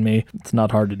writer than me. It's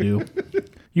not hard to do.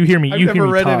 You hear me. I've you never hear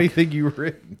me read talk anything you've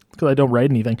written. because I don't write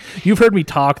anything. You've heard me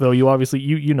talk, though. You obviously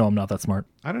you know I'm not that smart.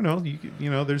 I don't know. You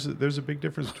know, there's a big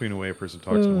difference between the way a person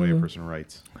talks and the way a person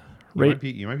writes. Right.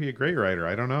 You might be a great writer.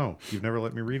 I don't know. You've never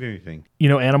let me read anything. You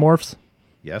know Animorphs?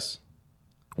 Yes,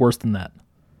 Worse than that.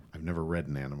 I've never read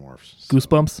an Animorphs. So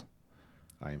Goosebumps?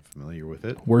 I am familiar with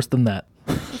it. Worse than that.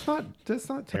 That's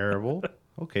not terrible.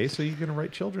 Okay, so you're gonna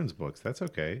write children's books. That's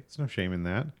okay. There's no shame in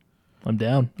that. I'm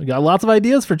down. I got lots of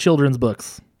ideas for children's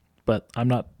books, but I'm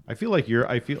not. I feel like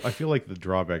the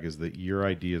drawback is that your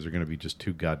ideas are going to be just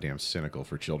too goddamn cynical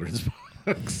for children's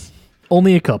books.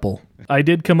 Only a couple. I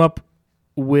did come up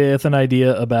with an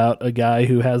idea about a guy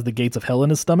who has the gates of hell in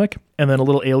his stomach, and then a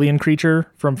little alien creature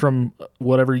from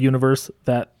whatever universe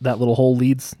that little hole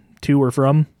leads to or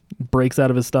from breaks out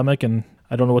of his stomach, and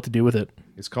I don't know what to do with it.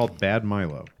 It's called Bad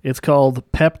Milo. It's called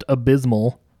Pept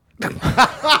Abysmal.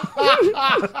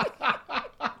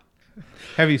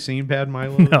 Have you seen Bad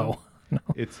Milo? No.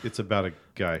 It's about a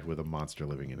guy with a monster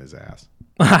living in his ass.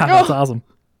 That's awesome.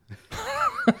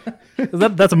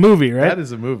 That's a movie, right? That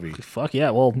is a movie Fuck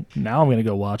yeah. Well, now I'm going to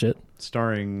go watch it.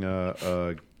 starring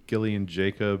Gillian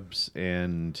Jacobs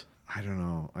and I don't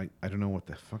know. I don't know what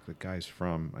the fuck the guy's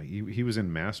from. He was in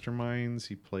Masterminds.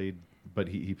 He played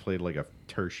like a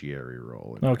tertiary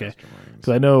role in Okay. Masterminds.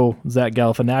 Because I know Zach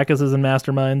Galifianakis is in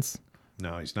Masterminds.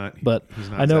 No, he's not. But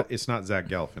he's not. I know- It's not Zach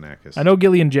Galifianakis. I know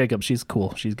Gillian Jacobs. She's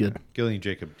cool. She's good. Gillian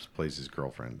Jacobs plays his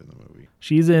girlfriend in the movie.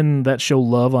 She's in that show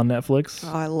Love on Netflix,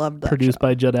 Oh, I love that. produced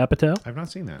by Judd Apatow. I've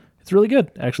not seen that. It's really good.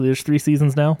 Actually, there's 3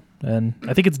 seasons now, and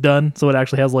I think it's done, so it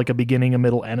actually has like a beginning, a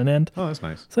middle, and an end. Oh, that's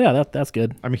nice. So yeah, that's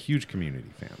good. I'm a huge Community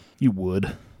fan. You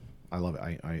would. I love it.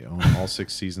 I own all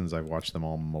 6 seasons. I've watched them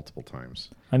all multiple times.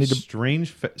 I need to-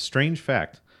 Strange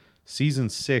fact. Season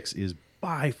 6 is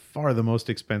by far the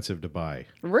most expensive to buy.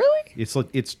 Really?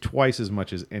 It's twice as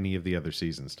much as any of the other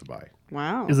seasons to buy.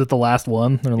 Wow. Is it the last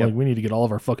one? They're Yep. like, we need to get all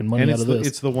of our fucking money And out of this.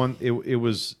 it's the one. It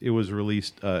was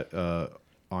released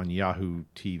on Yahoo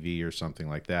TV or something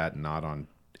like that, not on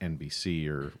NBC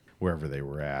or wherever they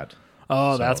were at.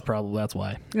 Oh, So- that's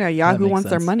why. Yeah, Yahoo makes wants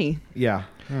their sense. money. Yeah,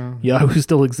 Yahoo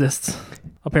still exists, but it's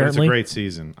apparently. a great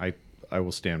season. I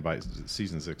will stand by.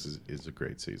 Season 6 is a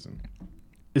great season.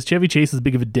 Is Chevy Chase as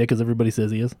big of a dick as everybody says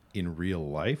he is? In real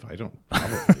life, I don't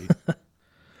probably.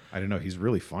 I don't know. He's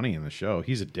really funny in the show.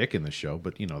 He's a dick in the show,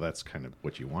 but that's kind of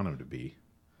what you want him to be.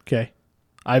 Okay.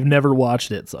 I've never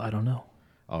watched it, so I don't know.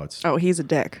 Oh, it's Oh, he's a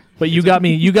dick. But you got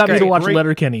me to great- watch great-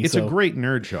 Letterkenny. It's so. a great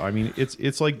nerd show. I mean,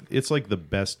 it's like the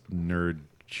best nerd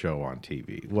show on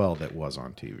TV. Well, that was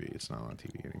on TV. It's not on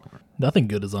TV anymore. Nothing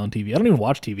good is on TV. I don't even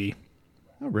watch TV.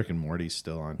 Oh, Rick and Morty's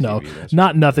still on No, TV. That's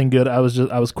not nothing good. I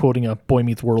was quoting a Boy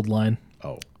Meets World line.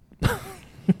 Oh,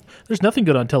 There's nothing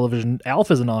good on television.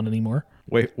 Alf isn't on anymore.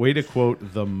 way to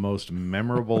quote the most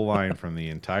memorable line from the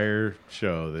entire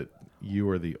show that you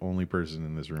are the only person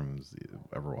in this room who's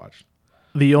ever watched.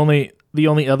 The only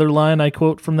other line I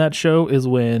quote from that show is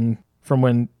when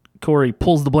Corey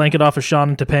pulls the blanket off of Sean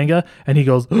and Topanga and he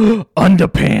goes,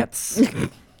 underpants.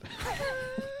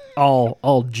 all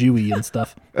Jewy and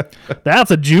stuff. That's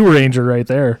a Jew Ranger right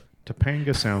there.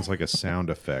 Topanga sounds like a sound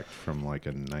effect from like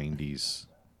a 90s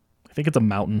I think it's a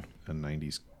mountain.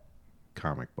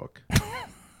 comic book.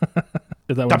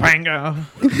 Is that what Topanga.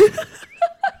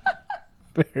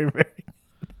 very, very.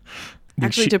 Dude,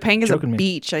 Actually, she- Topanga's a choking me.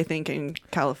 beach, I think, in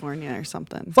California or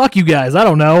something. Fuck you guys. I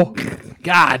don't know.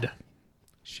 God.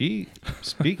 She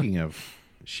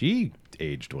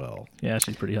aged well. Yeah,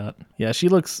 she's pretty hot. Yeah, she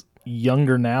looks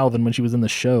younger now than when she was in the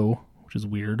show, which is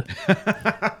weird.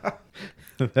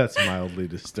 That's mildly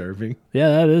disturbing. Yeah,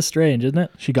 that is strange, isn't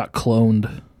it? She got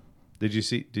cloned. Did you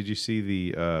see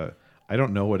the I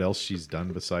don't know what else she's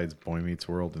done besides Boy Meets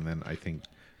World, and then I think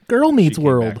Girl she Meets came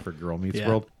World. back for Girl Meets Yeah.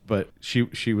 World. But she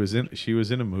was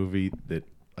in a movie that,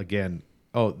 again,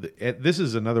 this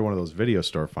is another one of those video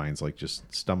store finds, like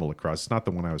just stumbled across. It's not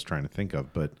the one I was trying to think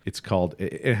of, but it's called,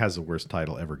 it has the worst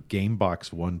title ever,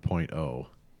 Gamebox 1.0.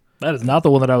 That is not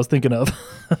the one that I was thinking of.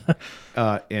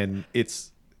 And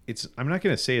it's I'm not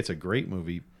going to say it's a great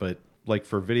movie, but like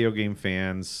for video game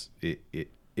fans, it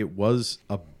was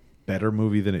a better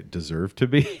movie than it deserved to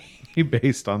be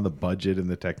based on the budget and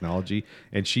the technology.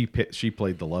 And she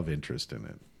played the love interest in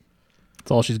it. That's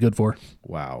all she's good for.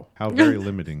 Wow. How very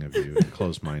limiting of you,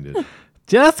 close-minded.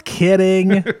 Just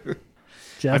kidding.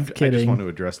 Just I just kidding. want to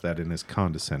address that in as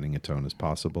condescending a tone as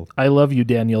possible. I love you,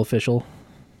 Danielle Fishel.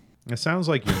 It sounds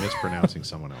like you're mispronouncing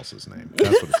someone else's name.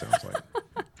 That's what it sounds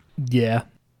like. Yeah,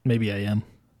 maybe I am.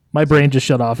 My brain just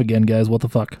shut off again, guys. What the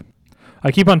fuck?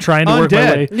 I keep on trying to work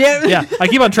my way. Yeah. Yeah, I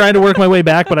keep on trying to work my way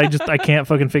back, but I can't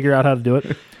fucking figure out how to do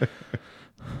it.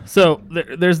 So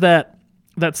there's that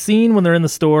scene when they're in the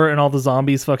store and all the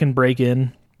zombies fucking break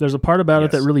in. There's a part about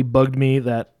it Yes. that really bugged me,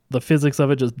 that the physics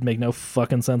of it just make no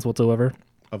fucking sense whatsoever.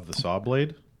 Of the saw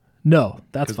blade? No,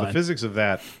 that's Because the fine. physics of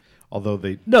that, although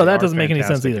they No, that are doesn't make any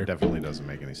sense fantastic, either. It definitely doesn't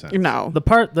make any sense. No. The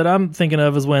part that I'm thinking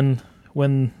of is when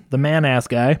the man-ass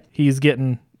guy, he's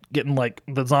getting like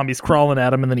the zombies crawling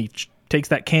at him, and then he takes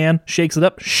that can, shakes it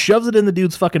up, shoves it in the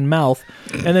dude's fucking mouth,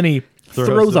 and then he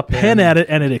throws a pen at it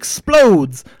and it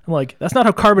explodes. I'm like, that's not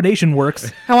how carbonation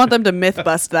works. I want them to myth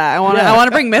bust that. I want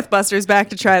to bring Mythbusters back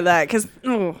to try that because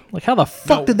Like, how the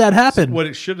fuck did that happen? What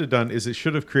it should have done is it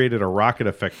should have created a rocket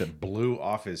effect that blew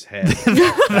off his head.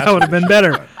 That would have been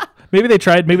better. Maybe they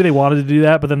tried. Maybe they wanted to do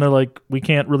that, but then they're like, we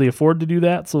can't really afford to do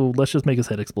that, so let's just make his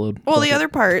head explode. Well, the other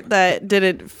part that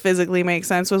didn't physically make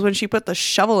sense was when she put the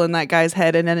shovel in that guy's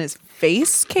head and then his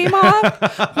face came off.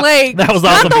 Like, That was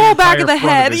not awesome. the whole back of Entire the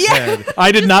front head. his Yeah. head.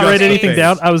 I did not Just write the anything face.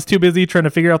 down. I was too busy trying to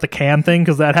figure out the can thing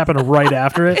because that happened right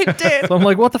after it. It did. So I'm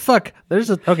like, what the fuck?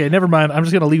 Okay, never mind. I'm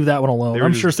just gonna leave that one alone. They were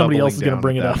I'm just sure somebody else is doubling gonna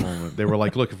bring it down up. at that moment. They were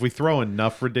like, look, if we throw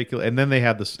enough ridiculous, and then they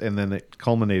had this, and then it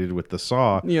culminated with the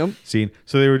Saw Yep. scene.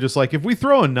 So they were just like, if we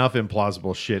throw enough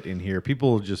implausible shit in here,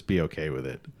 people will just be okay with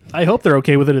it. I hope they're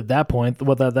okay with it at that point.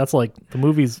 That's like the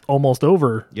movie's almost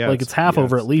over. Yeah, like it's half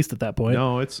over at least at that point.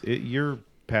 No, you're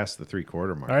past the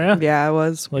 3/4 mark. Are ya? Yeah, I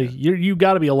was. Like you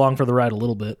got to be along for the ride a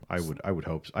little bit. I would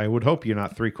hope. I would hope you're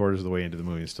not 3/4 of the way into the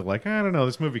movie and still like, I don't know,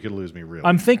 this movie could lose me really.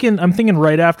 I'm thinking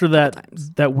right after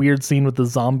that weird scene with the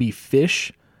zombie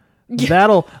fish.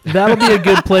 That'll be a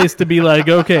good place to be like,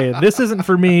 okay, this isn't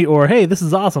for me, or hey, this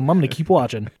is awesome. I'm gonna keep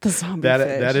watching. The zombie that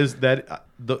fish. is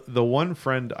the one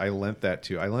friend I lent that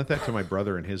to. I lent that to my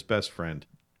brother and his best friend.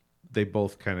 They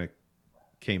both kind of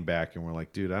came back and were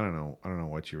like, dude, I don't know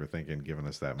what you were thinking giving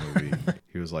us that movie.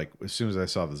 He was like, as soon as I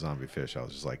saw the zombie fish, I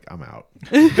was just like, I'm out.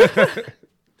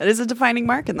 That is a defining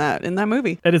mark in that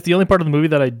movie. And it's the only part of the movie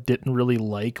that I didn't really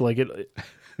like. Like it.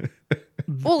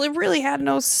 Well, it really had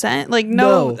no sense. Like,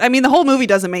 no. No. I mean, the whole movie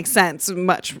doesn't make sense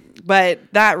much, but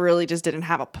that really just didn't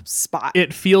have a spot.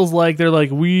 It feels like they're like,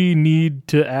 we need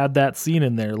to add that scene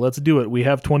in there. Let's do it. We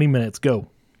have 20 minutes. Go.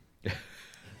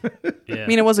 I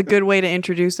mean, it was a good way to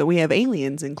introduce that we have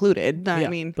aliens included. I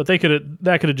mean, but that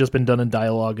could have just been done in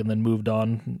dialogue and then moved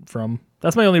on from.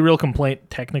 That's my only real complaint,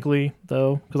 technically,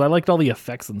 though, because I liked all the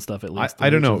effects and stuff. At least I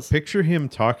don't know. which is- Picture him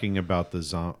talking about the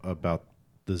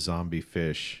zombie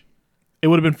fish. It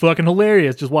would have been fucking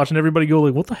hilarious just watching everybody go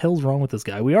like, "What the hell's wrong with this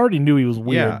guy?" We already knew he was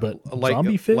weird, but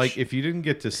zombie fish. Like if you didn't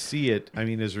get to see it, I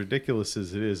mean, as ridiculous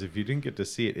as it is, if you didn't get to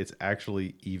see it, it's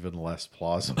actually even less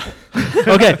plausible.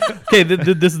 okay.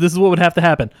 This is what would have to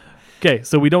happen. Okay,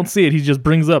 so we don't see it. He just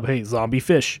brings up, "Hey, zombie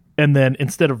fish," and then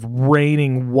instead of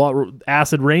raining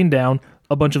acid rain down,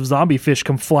 a bunch of zombie fish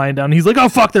come flying down. And he's like, "Oh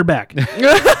fuck, they're back."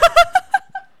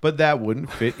 But that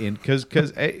wouldn't fit in because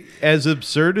as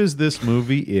absurd as this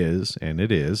movie is, and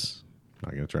it is, I'm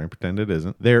not going to try and pretend it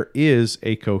isn't, there is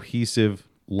a cohesive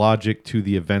logic to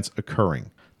the events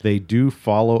occurring. They do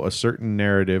follow a certain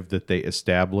narrative that they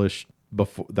established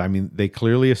before. I mean, they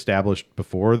clearly established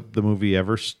before the movie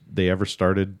ever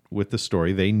started with the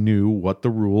story. They knew what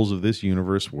the rules of this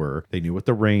universe were. They knew what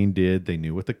the rain did. They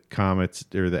knew what the comets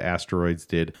or the asteroids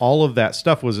did. All of that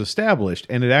stuff was established,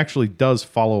 and it actually does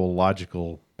follow a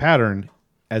logical pattern,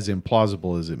 as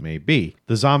implausible as it may be.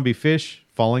 The zombie fish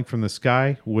falling from the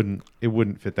sky wouldn't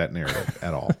fit that narrative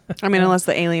at all. I mean, unless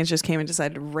the aliens just came and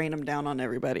decided to rain them down on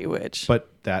everybody, which But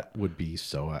that would be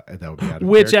that would be out of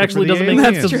Which character actually for the doesn't make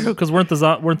sense aliens. because weren't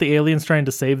the aliens trying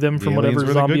to save them from aliens whatever were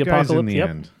the zombie good guys in apocalypse? the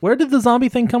end. Where did the zombie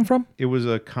thing come from? It was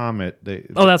a comet.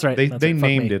 Oh, that's right. They That's right. Fuck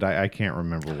named me. it. I can't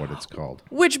remember what it's called.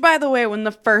 Which, by the way, when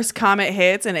the first comet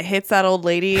hits and it hits that old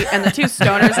lady and the two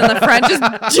stoners in the front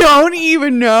just don't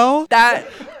even know, I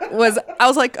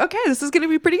was like, okay, this is going to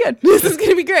be pretty good. This is going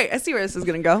to be great. I see where this is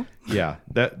going to go. Yeah,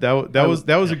 that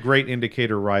was a great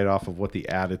indicator right off of what the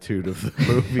attitude of the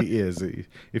movie is.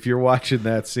 If you're watching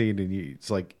that scene and it's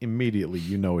like immediately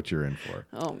you know what you're in for.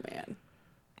 Oh, man.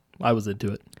 I was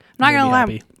into it. I'm not Made going me to lie.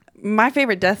 happy. My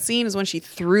favorite death scene is when she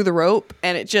threw the rope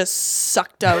and it just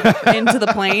sucked out into the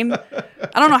plane.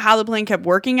 I don't know how the plane kept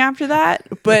working after that,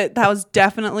 but that was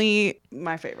definitely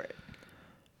my favorite.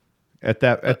 At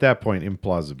that point,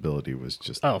 implausibility was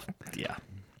just Oh yeah.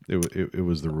 it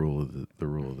was the rule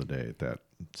of the day at that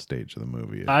stage of the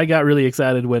movie. I got really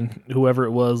excited when whoever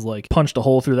it was like punched a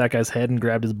hole through that guy's head and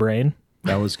grabbed his brain.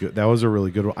 That was good. That was a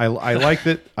really good one. I liked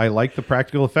it. I liked the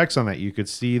practical effects on that. You could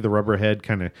see the rubber head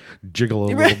kind of jiggle a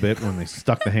little bit when they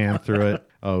stuck the hand through it.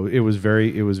 Oh, it was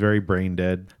very brain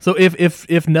dead. So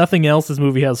if nothing else, this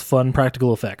movie has fun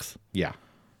practical effects. Yeah.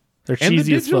 They're And the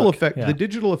cheesy as digital fuck. the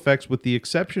digital effects, with the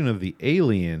exception of the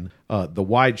alien, the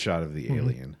wide shot of the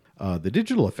alien, the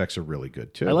digital effects are really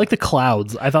good too. I like the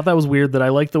clouds. I thought that was weird that I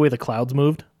liked the way the clouds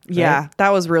moved. Yeah, that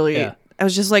was really. Yeah. I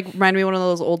was just like, reminded me of one of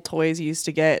those old toys you used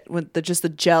to get with just the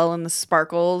gel and the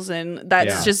sparkles, and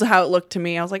that's Yeah. just how it looked to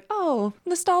me. I was like, oh,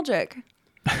 nostalgic.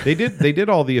 They did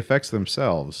all the effects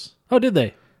themselves. Oh, did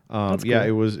they? Yeah,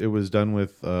 it was done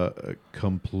with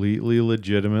completely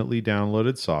legitimately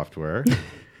downloaded software.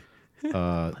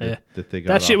 that they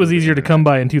got. That shit off was of the easier to internet. come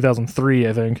by in 2003,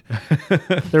 I think.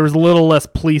 There was a little less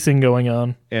policing going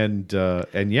on. And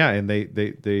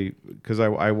they because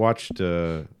I watched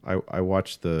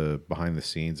the behind the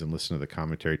scenes and listened to the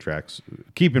commentary tracks.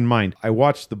 Keep in mind, I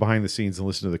watched the behind the scenes and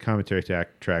listened to the commentary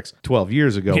tracks 12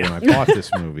 years ago when I bought this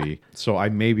movie. So I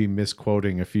may be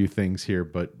misquoting a few things here,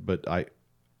 but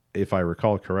if I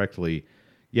recall correctly,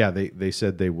 yeah, they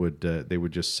said they would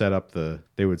just set up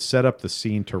the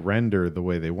scene to render the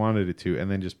way they wanted it to, and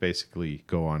then just basically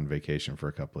go on vacation for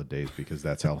a couple of days because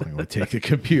that's how long it would take the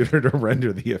computer to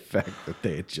render the effect that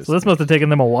they had just. So this must have taken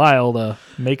them a while to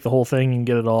make the whole thing and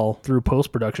get it all through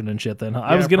post-production and shit then.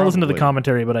 I was going to listen to the probably.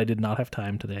 commentary, but I did not have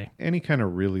time today. Any kind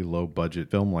of really low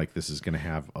budget film like this is going to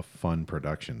have a fun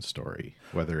production story,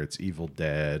 whether it's Evil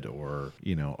Dead or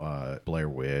Blair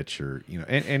Witch or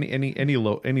any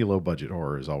low budget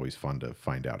horror is always fun to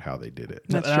find out how they did it.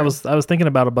 That's I true. was thinking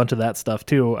about a bunch of that stuff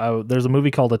too. There's a movie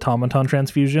called Automaton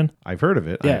Transfusion. I've heard of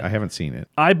it. Yeah. I haven't seen it.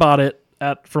 I bought it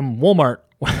from Walmart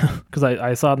because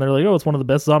I saw it and they're like, oh, it's one of the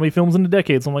best zombie films in the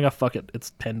decade. So I'm like, oh, fuck it.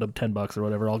 It's $10 or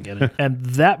whatever. I'll get it. And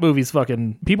that movie's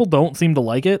fucking, people don't seem to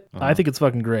like it. I think it's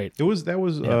fucking great. That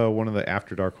was one of the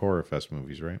After Dark Horror Fest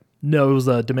movies, right? No, it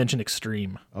was Dimension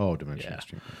Extreme. Oh, Dimension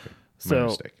Extreme. Okay. My So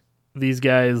mistake. these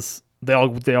guys, they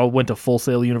all went to Full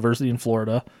Sail University in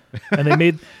Florida, and they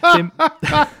made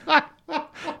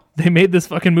they made this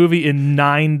fucking movie in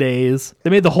 9 days. They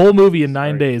made the whole movie in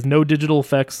 9 days. No digital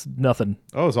effects, nothing.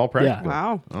 Oh, it's all practical.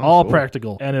 Wow. Oh, All cool.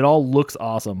 practical, and it all looks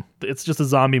awesome. It's just a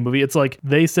zombie movie. It's like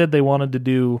they said they wanted to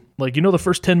do, like, the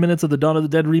first 10 minutes of the Dawn of the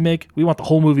Dead remake? We want the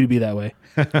whole movie to be that way.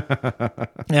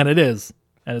 And it is.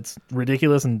 And it's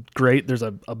ridiculous and great. There's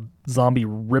a zombie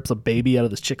rips a baby out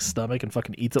of this chick's stomach and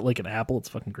fucking eats it like an apple. It's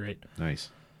fucking great. Nice.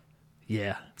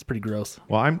 Yeah, it's pretty gross.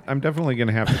 Well, I'm definitely going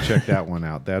to have to check that one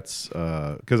out. That's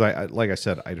because I like I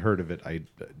said, I'd heard of it. I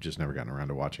just never gotten around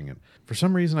to watching it. For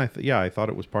some reason, I thought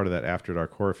it was part of that After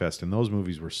Dark Horror Fest, and those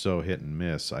movies were so hit and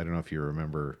miss. I don't know if you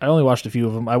remember. I only watched a few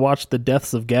of them. I watched The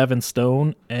Deaths of Gavin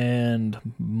Stone and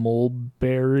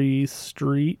Mulberry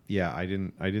Street. Yeah, I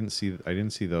didn't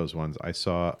see those ones. I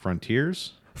saw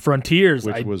Frontiers, Frontiers.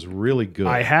 which was really good.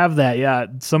 I have that, yeah.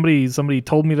 Somebody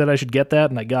told me that I should get that,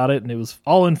 and I got it, and it was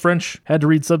all in French. Had to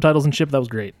read subtitles and shit. That was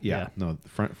great. Yeah, no,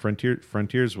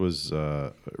 Frontiers was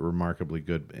remarkably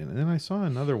good. And then I saw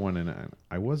another one, and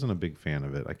I wasn't a big fan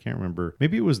of it. I can't remember.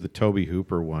 Maybe it was the Tobe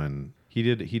Hooper one. He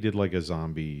did like a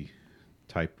zombie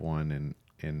type one,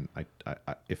 and I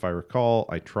if I recall,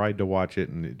 I tried to watch it,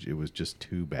 and it was just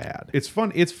too bad. It's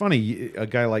fun. It's funny. A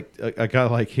guy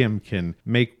like him can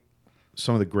make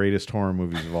some of the greatest horror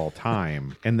movies of all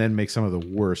time and then make some of the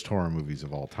worst horror movies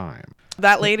of all time.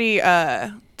 That lady,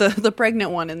 the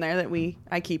pregnant one in there that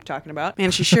I keep talking about,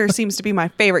 man, she sure seems to be my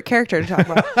favorite character to talk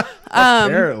about.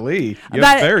 Apparently, you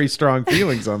have very strong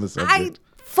feelings on the I subject.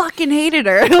 fucking hated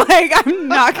her. Like, I'm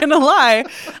not gonna lie,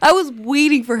 I was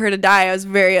waiting for her to die. I was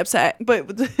very upset.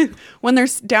 But when they're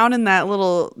down in that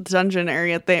little dungeon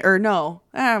area thing, or no,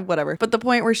 whatever. But the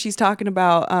point where she's talking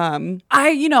about,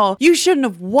 you shouldn't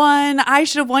have won. I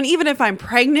should have won. Even if I'm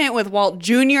pregnant with Walt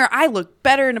Jr., I look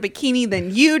better in a bikini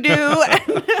than you do. And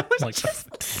it was Like,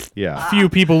 just, Yeah. few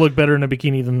people look better in a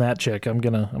bikini than that chick. I'm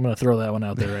gonna throw that one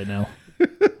out there right now.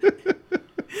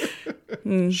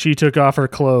 She took off her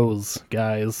clothes,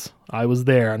 guys. I was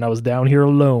there, and I was down here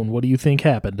alone. What do you think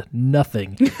happened?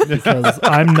 Nothing, because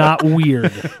I'm not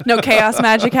weird. no chaos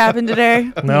magic happened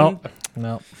today. No.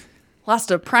 Lost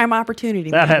a prime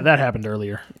opportunity. That happened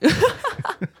earlier.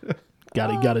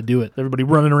 Gotta do it. Everybody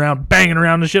running around, banging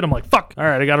around and shit. I'm like, fuck. All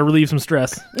right, I gotta relieve some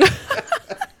stress.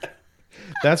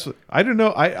 I don't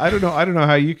know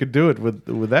how you could do it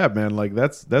with that, man. Like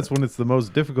that's when it's the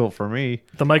most difficult for me.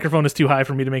 The microphone is too high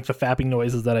for me to make the fapping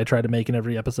noises that I try to make in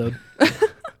every episode.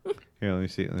 Here, let me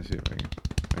see if I can.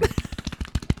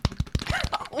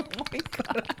 Oh my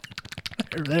god.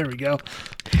 There we go.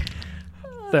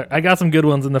 There, I got some good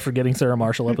ones in the Forgetting Sarah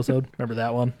Marshall episode. Remember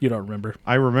that one? You don't remember.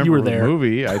 I remember You were the there.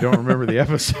 movie. I don't remember the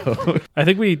episode. I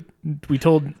think we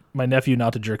told my nephew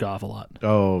not to jerk off a lot.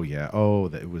 Oh yeah. Oh,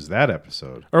 it was that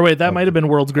episode. Or wait, that might have been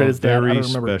World's Greatest Dad. I Very don't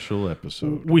remember. special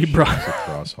episode. We of brought- Shots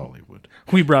across Hollywood.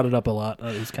 We brought it up a lot.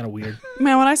 It was kind of weird.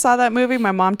 Man, when I saw that movie,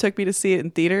 my mom took me to see it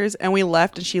in theaters, and we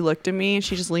left, and she looked at me, and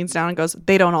she just leans down and goes,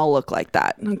 "They don't all look like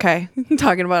that." Okay,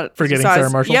 talking about Forgetting she saw Sarah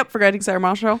his- Marshall? Yep, Forgetting Sarah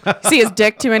Marshall. See his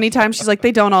dick too many times. She's like,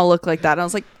 "They don't all look like that." And I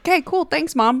was like, "Okay, cool,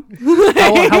 thanks, mom."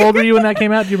 How old were you when that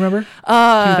came out? Do you remember?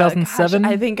 2007?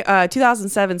 Gosh, I think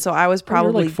 2007. So I was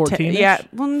Probably probably like 14? Yeah,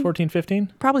 well, 14,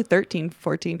 15? probably 13,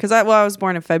 14. Because I was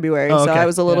born in February, Oh, so okay. I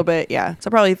was a little Yeah. bit, so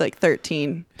probably like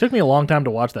 13. Took me a long time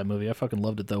to watch that movie. I fucking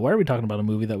loved it, though. Why are we talking about a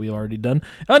movie that we've already done?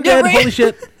 Undead, Yeah, right. holy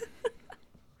shit.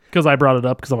 Because I brought it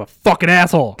up because I'm a fucking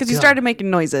asshole. Because you God. started making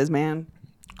noises, man.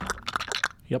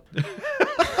 Yep.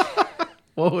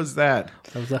 What was that?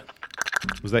 That was that.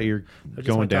 Was that your just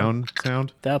going went down.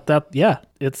 down sound? Yeah.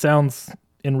 It sounds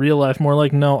in real life more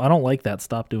like, no, I don't like that.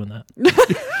 Stop doing that.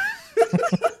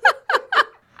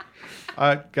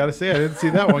 I gotta say, I didn't see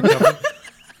that one coming.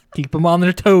 Keep them on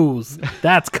their toes.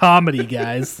 That's comedy,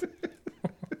 guys.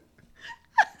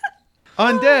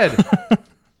 Undead.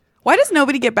 Why does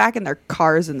nobody get back in their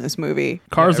cars in this movie?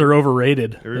 Cars are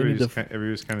overrated. They Everybody need just, to-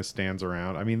 everybody just kind of stands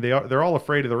around. I mean, they're all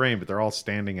afraid of the rain, but they're all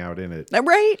standing out in it.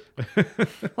 Right?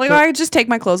 Like, I just take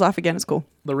my clothes off again. It's cool.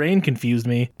 The rain confused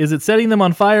me. Is it setting them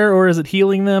on fire or is it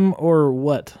healing them or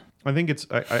what? I think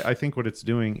I think what it's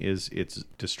doing is it's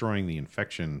destroying the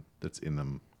infection that's in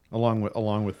them, along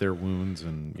with their wounds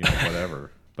and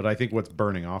whatever. But I think what's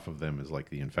burning off of them is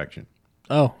like the infection.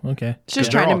 Oh, okay. It's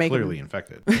just They're trying to all make clearly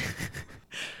infected.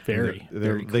 Very.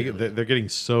 They're getting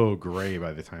so gray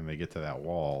by the time they get to that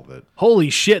wall that Holy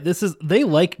shit, they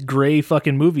like gray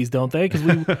fucking movies, don't they? Because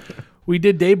we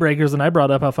did Daybreakers and I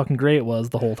brought up how fucking gray it was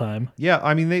the whole time. yeah.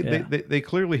 I mean Yeah. they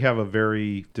clearly have a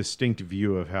very distinct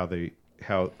view of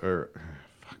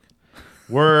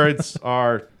words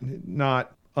are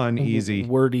not uneasy.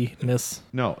 Wordiness.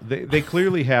 No, they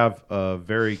clearly have a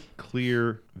very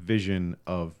clear vision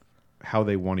of how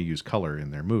they want to use color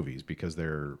in their movies because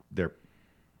they're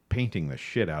painting the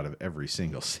shit out of every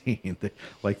single scene.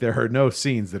 Like there are no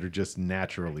scenes that are just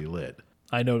naturally lit.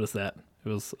 I noticed that. It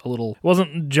was a little, it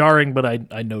wasn't jarring, but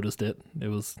I noticed it. It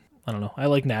was, I don't know. I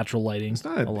like natural lighting It's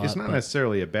not a lot. it's not but-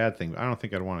 necessarily a bad thing. I don't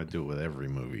think I'd want to do it with every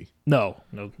movie. No,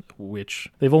 which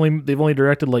they've only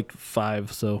directed like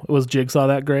 5, so it was Jigsaw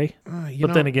that gray.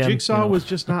 But then again, Jigsaw was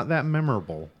just not that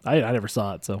memorable. I never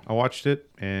saw it, so I watched it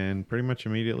and pretty much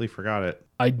immediately forgot it.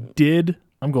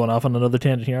 I'm going off on another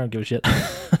tangent here. I don't give a shit.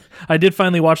 I did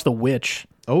finally watch The Witch.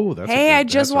 Oh, that's Hey, I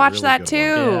that's just a watched really that good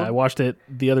too. one. Yeah, I watched it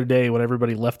the other day when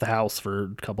everybody left the house for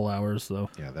a couple hours.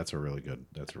 So Yeah, that's a really good.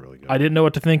 I didn't know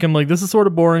what to think. I'm like, this is sort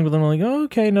of boring, but then I'm like, oh,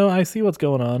 okay, no, I see what's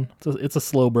going on. It's a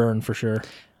slow burn for sure.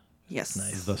 Yes.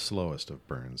 The slowest of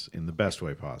burns in the best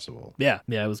way possible. Yeah,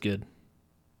 it was good,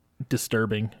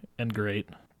 disturbing and great.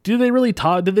 Did they really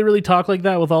talk like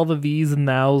that with all the these and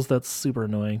nows? That's super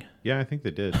annoying. Yeah, I think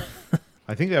they did.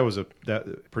 I think that was a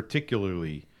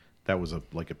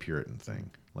like a Puritan thing.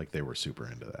 Like they were super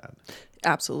into that.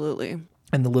 Absolutely.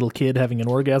 And the little kid having an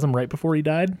orgasm right before he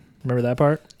died. Remember that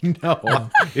part? No,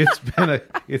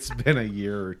 it's been a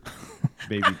year, or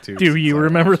maybe 2. Do since you I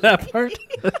remember watched that part?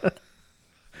 it.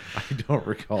 I don't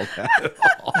recall that at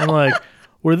all. I'm like,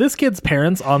 were this kid's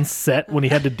parents on set when he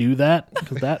had to do that?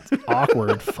 Because that's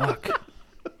awkward. Fuck.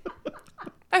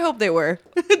 I hope they were.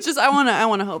 Just I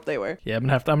wanna hope they were. Yeah, I'm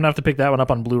gonna have to pick that one up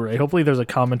on Blu-ray. Hopefully, there's a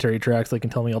commentary track so they can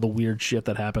tell me all the weird shit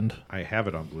that happened. I have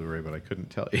it on Blu-ray, but I couldn't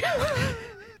tell you.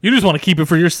 You just want to keep it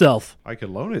for yourself. I could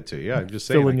loan it to you. I'm just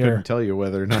saying Fill I in couldn't your- tell you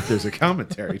whether or not there's a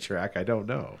commentary track. I don't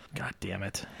know. God damn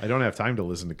it! I don't have time to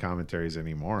listen to commentaries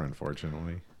anymore,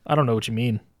 unfortunately. I don't know what you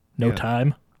mean. No Yeah.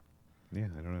 time. Yeah,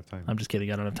 I don't have time. I'm just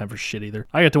kidding. I don't have time for shit either.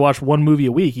 I get to watch one movie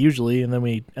a week usually, and then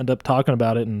we end up talking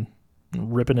about it and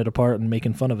ripping it apart and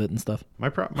making fun of it and stuff. My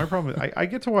problem is I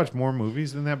get to watch more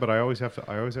movies than that, but I always have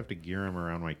to gear them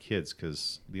around my kids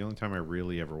because the only time I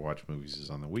really ever watch movies is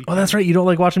on the weekend. Oh, that's right. You don't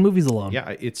like watching movies alone. Yeah,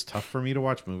 it's tough for me to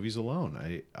watch movies alone.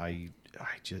 I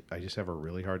just have a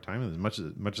really hard time with it.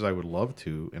 As much as I would love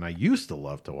to, and I used to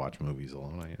love to watch movies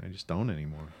alone. I just don't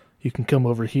anymore. You can come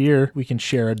over here. We can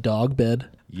share a dog bed.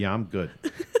 Yeah, I'm good.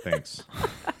 Thanks.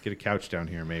 Get a couch down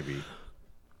here, maybe.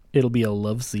 It'll be a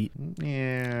love seat.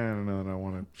 Yeah, I don't know. I don't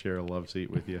want to share a love seat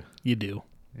with you. You do.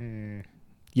 Eh,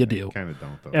 You do. kind of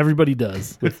don't though. Everybody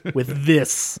does with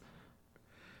this.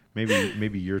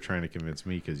 Maybe you're trying to convince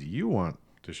me because you want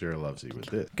to share a love seat with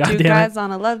this. God Two damn guys it.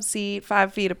 on a love seat,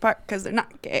 5 feet apart because they're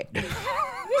not gay.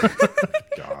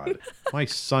 God, my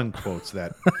son quotes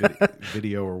that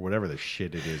video or whatever the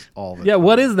shit it is all the Yeah, time.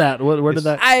 what is that? Where did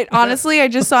that? I honestly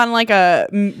just saw like a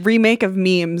remake of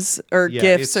memes or Yeah,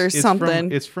 gifs or it's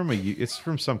something. It's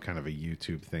from some kind of a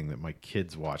YouTube thing that my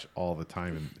kids watch all the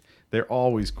time, and they're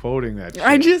always quoting that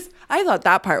shit. I thought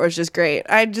that part was just great.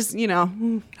 I just,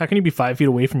 How can you be 5 feet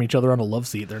away from each other on a love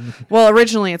seat? well,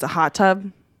 originally it's a hot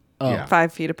tub, Yeah.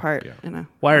 5 feet apart. Yeah.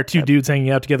 Why are two dudes hanging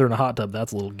out together in a hot tub?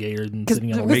 That's a little gayer than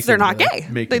sitting on a Because they're not gay.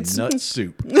 Making It's- nut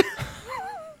soup.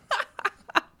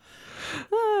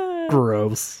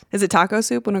 Gross. Is it taco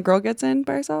soup when a girl gets in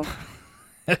by herself?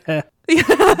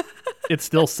 It It's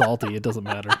still salty. It doesn't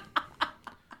matter.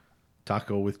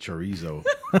 Taco with chorizo.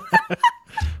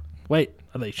 Wait,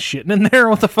 are they shitting in there?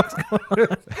 What the fuck's going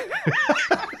on?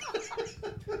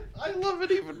 I love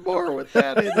it even more with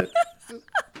that in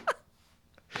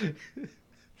it.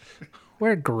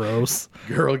 We're gross.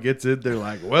 Girl gets in there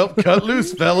like, well, cut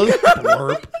loose, fellas.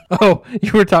 Blurp. Oh,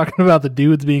 you were talking about the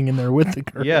dudes being in there with the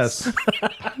girls. Yes.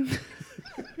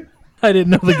 I didn't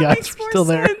know the guys Makes were more still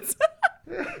sense.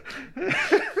 there.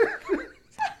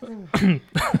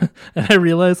 And I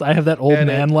realize I have that old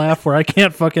man laugh where I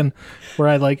can't fucking, where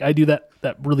I do that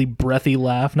really breathy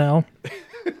laugh now.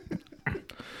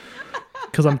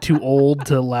 Because I'm too old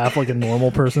to laugh like a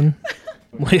normal person.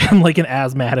 I'm like an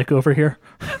asthmatic over here.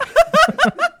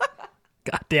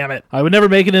 God damn it. I would never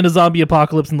make it in a zombie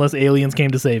apocalypse unless aliens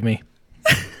came to save me.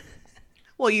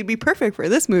 Well, you'd be perfect for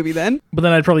this movie then. But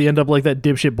then I'd probably end up like that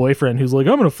dipshit boyfriend who's like,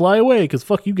 I'm going to fly away because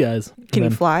fuck you guys. Can you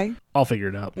And then fly? I'll figure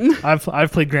it out.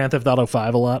 I've played Grand Theft Auto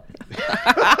 5 a lot.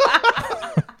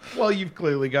 Well, you've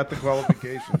clearly got the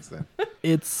qualifications then.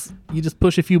 It's, you just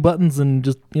push a few buttons and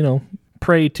just,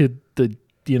 pray to the,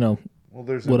 Well,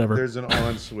 there's Whatever. There's an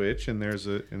on switch, and there's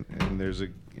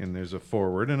a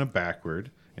forward and a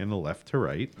backward and a left to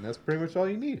right, and that's pretty much all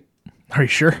you need. Are you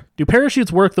sure? Do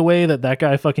parachutes work the way that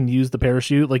guy fucking used the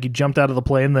parachute? Like he jumped out of the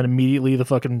plane, then immediately the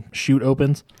fucking chute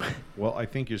opens? Well, I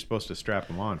think you're supposed to strap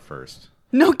them on first.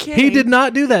 No kidding. He did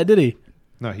not do that, did he?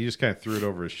 No, he just kind of threw it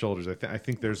over his shoulders. I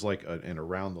think there's like an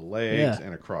around the legs Yeah.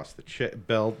 and across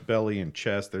the belly and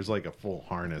chest. There's like a full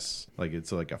harness, like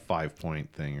it's like a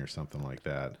 5-point thing or something like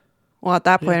that. Well, at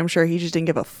that point, I'm sure he just didn't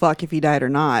give a fuck if he died or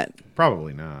not.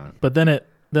 Probably not. But then it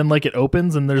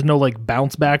opens and there's no like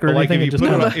bounce back or But like anything.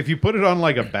 if you put it on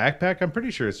like a backpack, I'm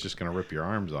pretty sure it's just gonna rip your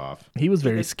arms off. He was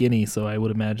very skinny, so I would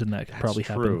imagine that could probably That's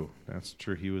happen. true. That's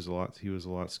true. He was a lot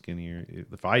skinnier.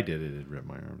 If I did it, it'd rip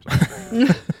my arms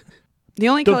off. The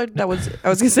only color that was,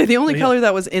 the only color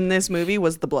that was in this movie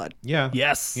was the blood. Yeah.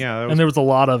 Yes. Yeah. That was, And there was a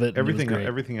lot of it. and it was everything. great.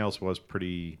 Everything else was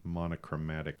pretty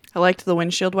monochromatic. I liked the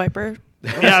windshield wiper.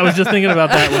 Yeah, I was just thinking about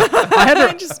that one. I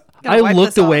had to. Just I gonna wipe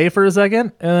looked this off. away for a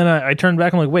second, and then I turned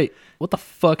back. I'm like, wait, what the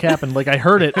fuck happened? Like I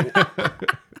heard it.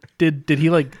 Did he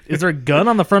like? Is there a gun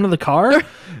on the front of the car?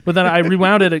 But then I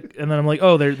rewound it, and then I'm like,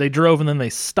 oh, they drove, and then they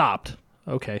stopped.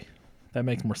 Okay, that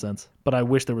makes more sense. But I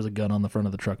wish there was a gun on the front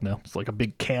of the truck now. It's like a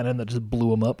big cannon that just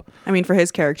blew him up. I mean, for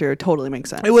his character, it totally makes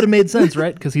sense. It would have made sense,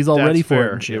 right? Because he's all That's ready for fair.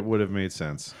 it and shit. It would have made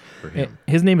sense for him.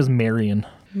 His name is Marion.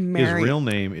 His real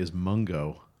name is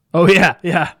Mungo. Oh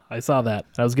yeah, I saw that.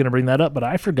 I was gonna bring that up, but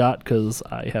I forgot because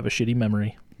I have a shitty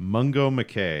memory. Mungo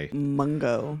McKay.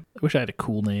 Mungo. I wish I had a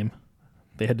cool name.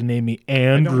 They had to name me I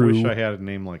Andrew. don't wish I had a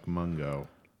name like Mungo.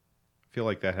 I feel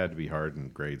like that had to be hard in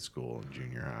grade school and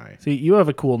junior high. See, you have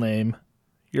a cool name.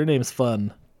 Your name's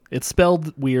fun. It's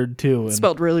spelled weird too. and-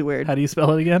 Spelled really weird. How do you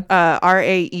spell it again?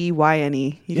 Raeyne.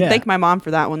 You can Yeah. thank my mom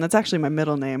for that one. That's actually my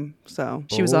middle name. So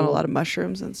she was on a Oh. lot of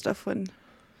mushrooms and stuff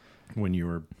When you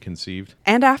were conceived?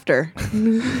 and after.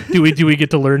 do we get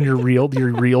to learn your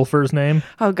real first name?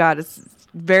 Oh God, it's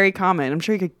very common. I'm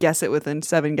sure you could guess it within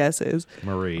 7 guesses.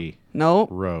 Marie. No,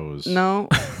 Rose. no.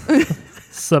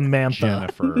 Samantha.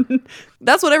 Jennifer.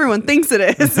 That's what everyone thinks it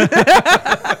is.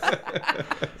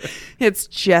 It's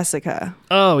Jessica.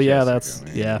 Oh yeah, Jessica, that's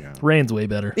there you go. Rain's way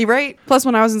better. You right? Plus,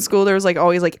 when I was in school, there was like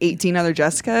always like 18 other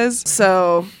Jessicas.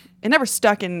 So it never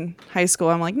stuck in high school.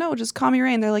 I'm like, no, just call me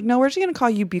Rain. They're like, no, we're just gonna call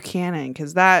you Buchanan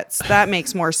because that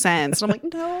makes more sense. And I'm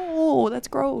like, no, that's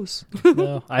gross.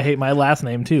 No, I hate my last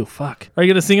name too. Fuck. Are you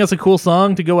gonna sing us a cool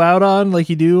song to go out on like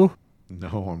you do? No,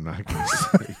 I'm not going to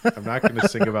sing. I'm not going to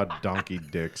sing about donkey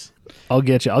dicks. I'll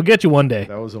get you one day.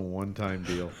 That was a one-time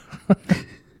deal.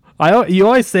 You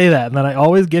always say that, and then I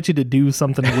always get you to do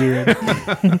something weird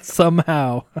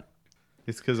somehow.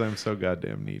 It's because I'm so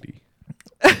goddamn needy.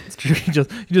 It's true. You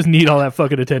just need all that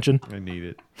fucking attention. I need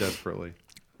it desperately.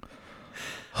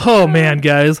 Oh man,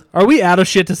 guys, are we out of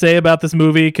shit to say about this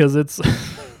movie? Because it's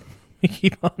we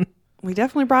keep on. We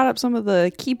definitely brought up some of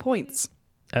the key points.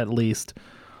 At least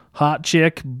hot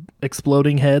chick,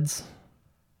 exploding heads.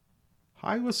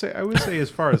 I would say as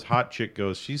far as hot chick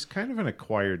goes, she's kind of an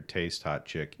acquired taste hot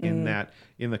chick in that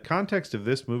in the context of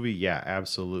this movie, yeah,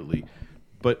 absolutely.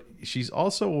 But she's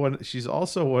also one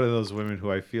of those women who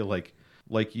I feel like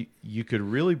you could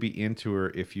really be into her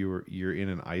if you're in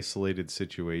an isolated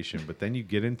situation, but then you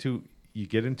get into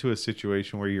a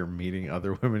situation where you're meeting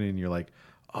other women and you're like,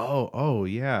 "Oh,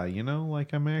 yeah,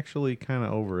 like I'm actually kind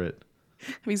of over it."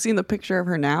 Have you seen the picture of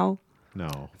her now? No.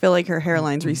 I feel like her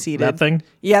hairline's receded. That thing.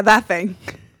 Yeah, that thing.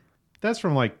 That's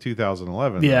from like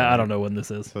 2011. Yeah, though, I don't know when this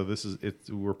is. So this is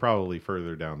we're probably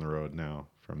further down the road now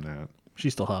from that.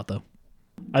 She's still hot though.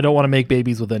 I don't want to make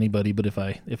babies with anybody, but if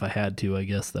I had to, I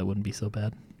guess that wouldn't be so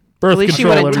bad. Birth At least she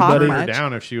control, wouldn't talk everybody. much. Her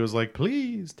down if she was like,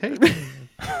 please take me.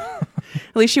 At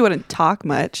least she wouldn't talk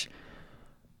much.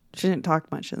 She didn't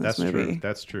talk much in this That's movie. true.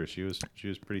 That's true. She was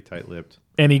pretty tight-lipped.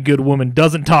 Any good woman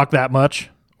doesn't talk that much.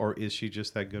 Or is she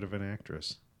just that good of an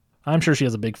actress? I'm sure she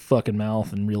has a big fucking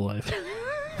mouth in real life.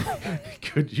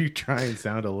 Could you try and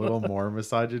sound a little more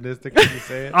misogynistic when you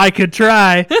say it? I could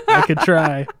try.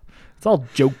 It's all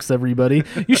jokes, everybody.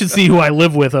 You should see who I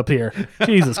live with up here.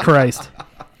 Jesus Christ.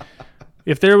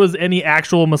 If there was any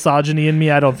actual misogyny in me,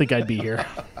 I don't think I'd be here.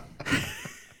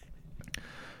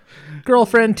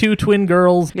 Girlfriend, 2 twin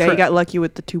girls. Yeah, you got lucky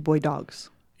with the 2 boy dogs.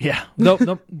 Yeah. Nope.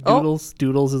 Oh.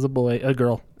 Doodles is a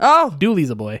girl. Oh, Dooley's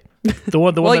a boy. The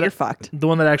one well, that you're fucked. the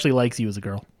one that actually likes you is a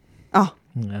girl. Oh,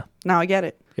 Yeah. now I get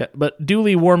it. Yeah, but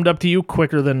Dooley warmed up to you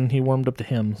quicker than he warmed up to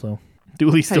him, so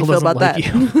Dooley How do still you feel doesn't about like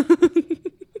that?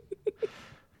 you.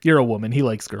 You're a woman. He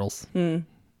likes girls.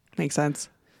 Makes sense.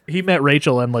 He met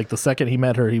Rachel, and like the second he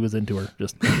met her, he was into her.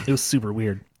 It was super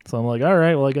weird. So I'm like, all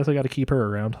right, well, I guess I got to keep her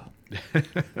around.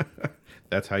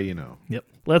 That's how you know. Yep.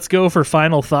 Let's go for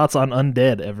final thoughts on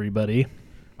Undead, everybody.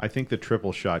 I think the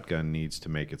triple shotgun needs to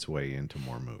make its way into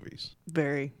more movies.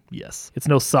 Very. Yes, it's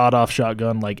no sawed-off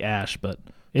shotgun like Ash, but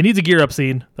it needs a gear up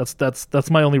scene. That's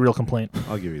my only real complaint.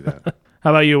 I'll give you that.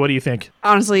 How about you? What do you think?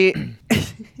 Honestly,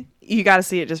 you got to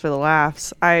see it just for the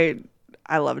laughs. I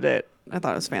loved it. I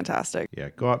thought it was fantastic. Yeah,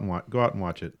 go out and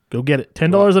watch it. Go get it.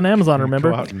 $10 on Amazon.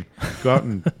 Remember, Go out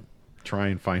and try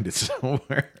and find it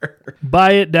somewhere.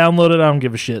 buy it, download it. I don't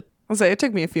give a shit. I'll say it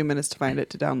took me a few minutes to find it,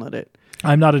 to download it.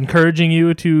 I'm not encouraging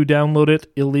you to download it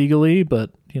illegally,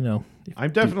 but you know,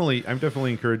 I'm definitely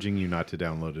encouraging you not to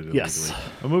download it illegally. Yes.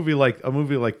 A movie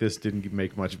like this didn't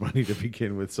make much money to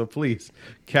begin with, so please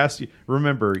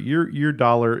remember your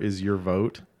dollar is your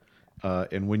vote.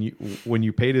 And when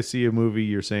you pay to see a movie,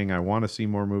 you're saying I want to see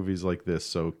more movies like this.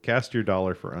 So cast your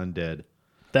dollar for Undead.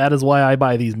 that is why I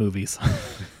buy these movies.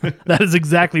 That is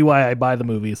exactly why I buy the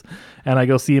movies, and I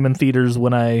go see them in theaters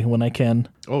when I can.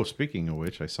 Oh, speaking of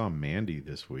which, I saw Mandy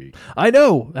this week. I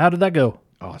know. How did that go?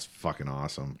 Oh, it's fucking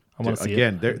awesome. I wanna see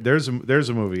Again, there's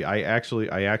a movie. I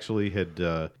actually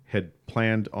had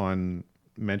planned on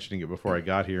mentioning it before I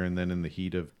got here, and then in the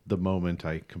heat of the moment,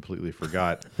 I completely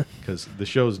forgot because the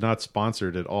show's not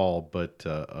sponsored at all. But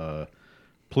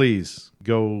please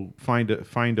go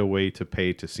find a way to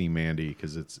pay to see Mandy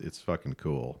because it's fucking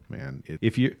cool, man.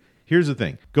 Here's the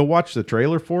thing, go watch the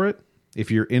trailer for it. If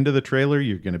you're into the trailer,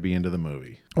 you're going to be into the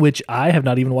movie. Which I have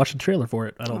not even watched the trailer for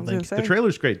it. I don't was think. gonna say. The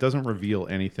trailer's great. It doesn't reveal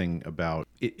anything about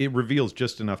it. It reveals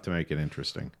just enough to make it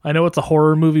interesting. I know it's a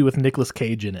horror movie with Nicolas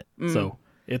Cage in it, so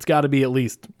it's got to be at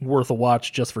least worth a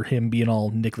watch just for him being all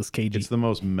Nicolas Cagey. It's the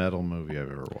most metal movie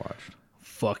I've ever watched.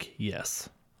 Fuck yes.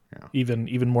 Yeah.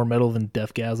 Even more metal than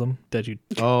Deathgasm that you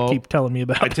Oh, keep telling me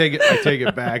about. I take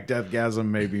it back. Deathgasm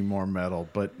may be more metal,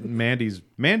 but Mandy's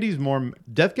more.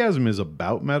 Deathgasm is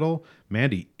about metal.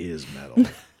 Mandy is metal.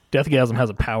 Deathgasm has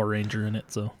a Power Ranger in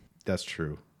it, so That's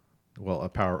true. Well,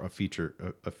 a featured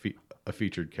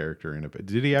character in it.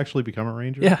 Did he actually become a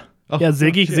ranger? yeah. Oh, yeah,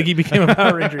 Ziggy. shit. Ziggy became a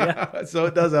Power Ranger, yeah. So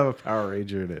it does have a Power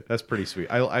Ranger in it. That's pretty sweet.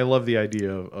 I love the idea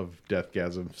of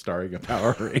Deathgasm starring a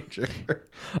Power Ranger.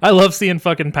 I love seeing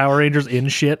fucking Power Rangers in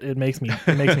shit. It makes me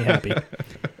happy.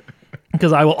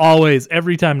 Because I will always,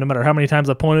 every time, no matter how many times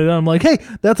I pointed it out, I'm like, hey,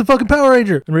 that's a fucking Power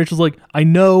Ranger. And Rachel's like, I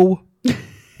know.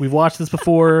 We've watched this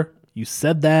before. You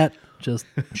said that. Just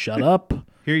shut up.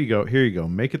 Here you go.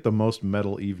 Make it the most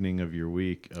metal evening of your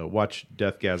week. Watch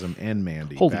Deathgasm and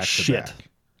Mandy. Holy back to shit. back.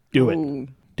 Do it. Ooh.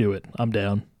 Do it. I'm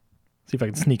down. See if I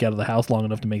can sneak out of the house long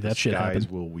enough to make that shit Skies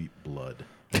happen. will weep blood.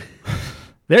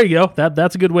 There you go.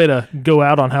 That's a good way to go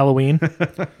out on Halloween.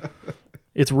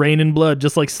 It's raining blood,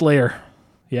 just like Slayer.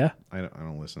 Yeah? I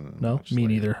don't listen to them. No? much Me Slayer.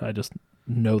 neither. I just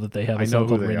know that they have a I song know who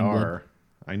called they Raining Blood. are.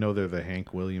 I know they're the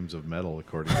Hank Williams of metal,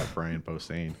 according to Brian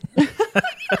Posehn.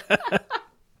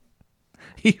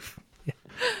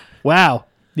 Wow.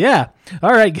 Yeah.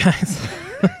 All right, guys.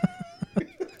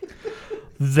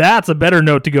 That's a better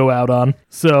note to go out on.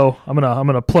 So I'm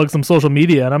gonna plug some social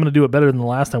media, and I'm gonna do it better than the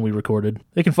last time we recorded.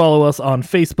 They can follow us on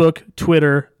Facebook,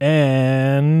 Twitter,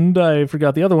 and I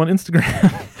forgot the other one, Instagram.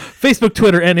 Facebook,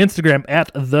 Twitter, and Instagram at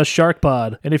The Shark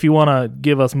Pod. And if you want to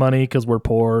give us money because we're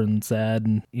poor and sad,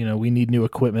 and we need new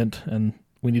equipment and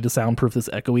we need to soundproof this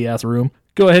echoey ass room,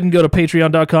 go ahead and go to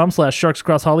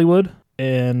patreon.com/sharkscrosshollywood.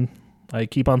 And I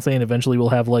keep on saying eventually we'll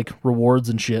have like rewards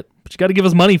and shit, but you got to give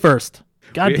us money first.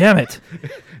 God damn it.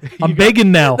 I'm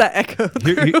begging now. That echo.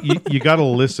 You got to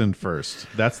listen first.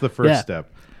 That's the first Yeah.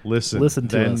 step. Listen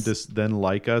to then us. then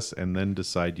like us, and then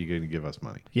decide you're going to give us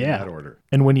money. Yeah. In that order.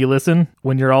 And when you listen,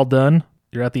 when you're all done,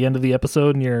 you're at the end of the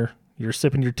episode and you're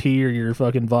sipping your tea or your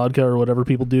fucking vodka or whatever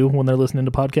people do when they're listening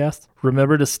to podcasts.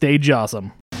 Remember to stay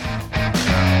jawsome.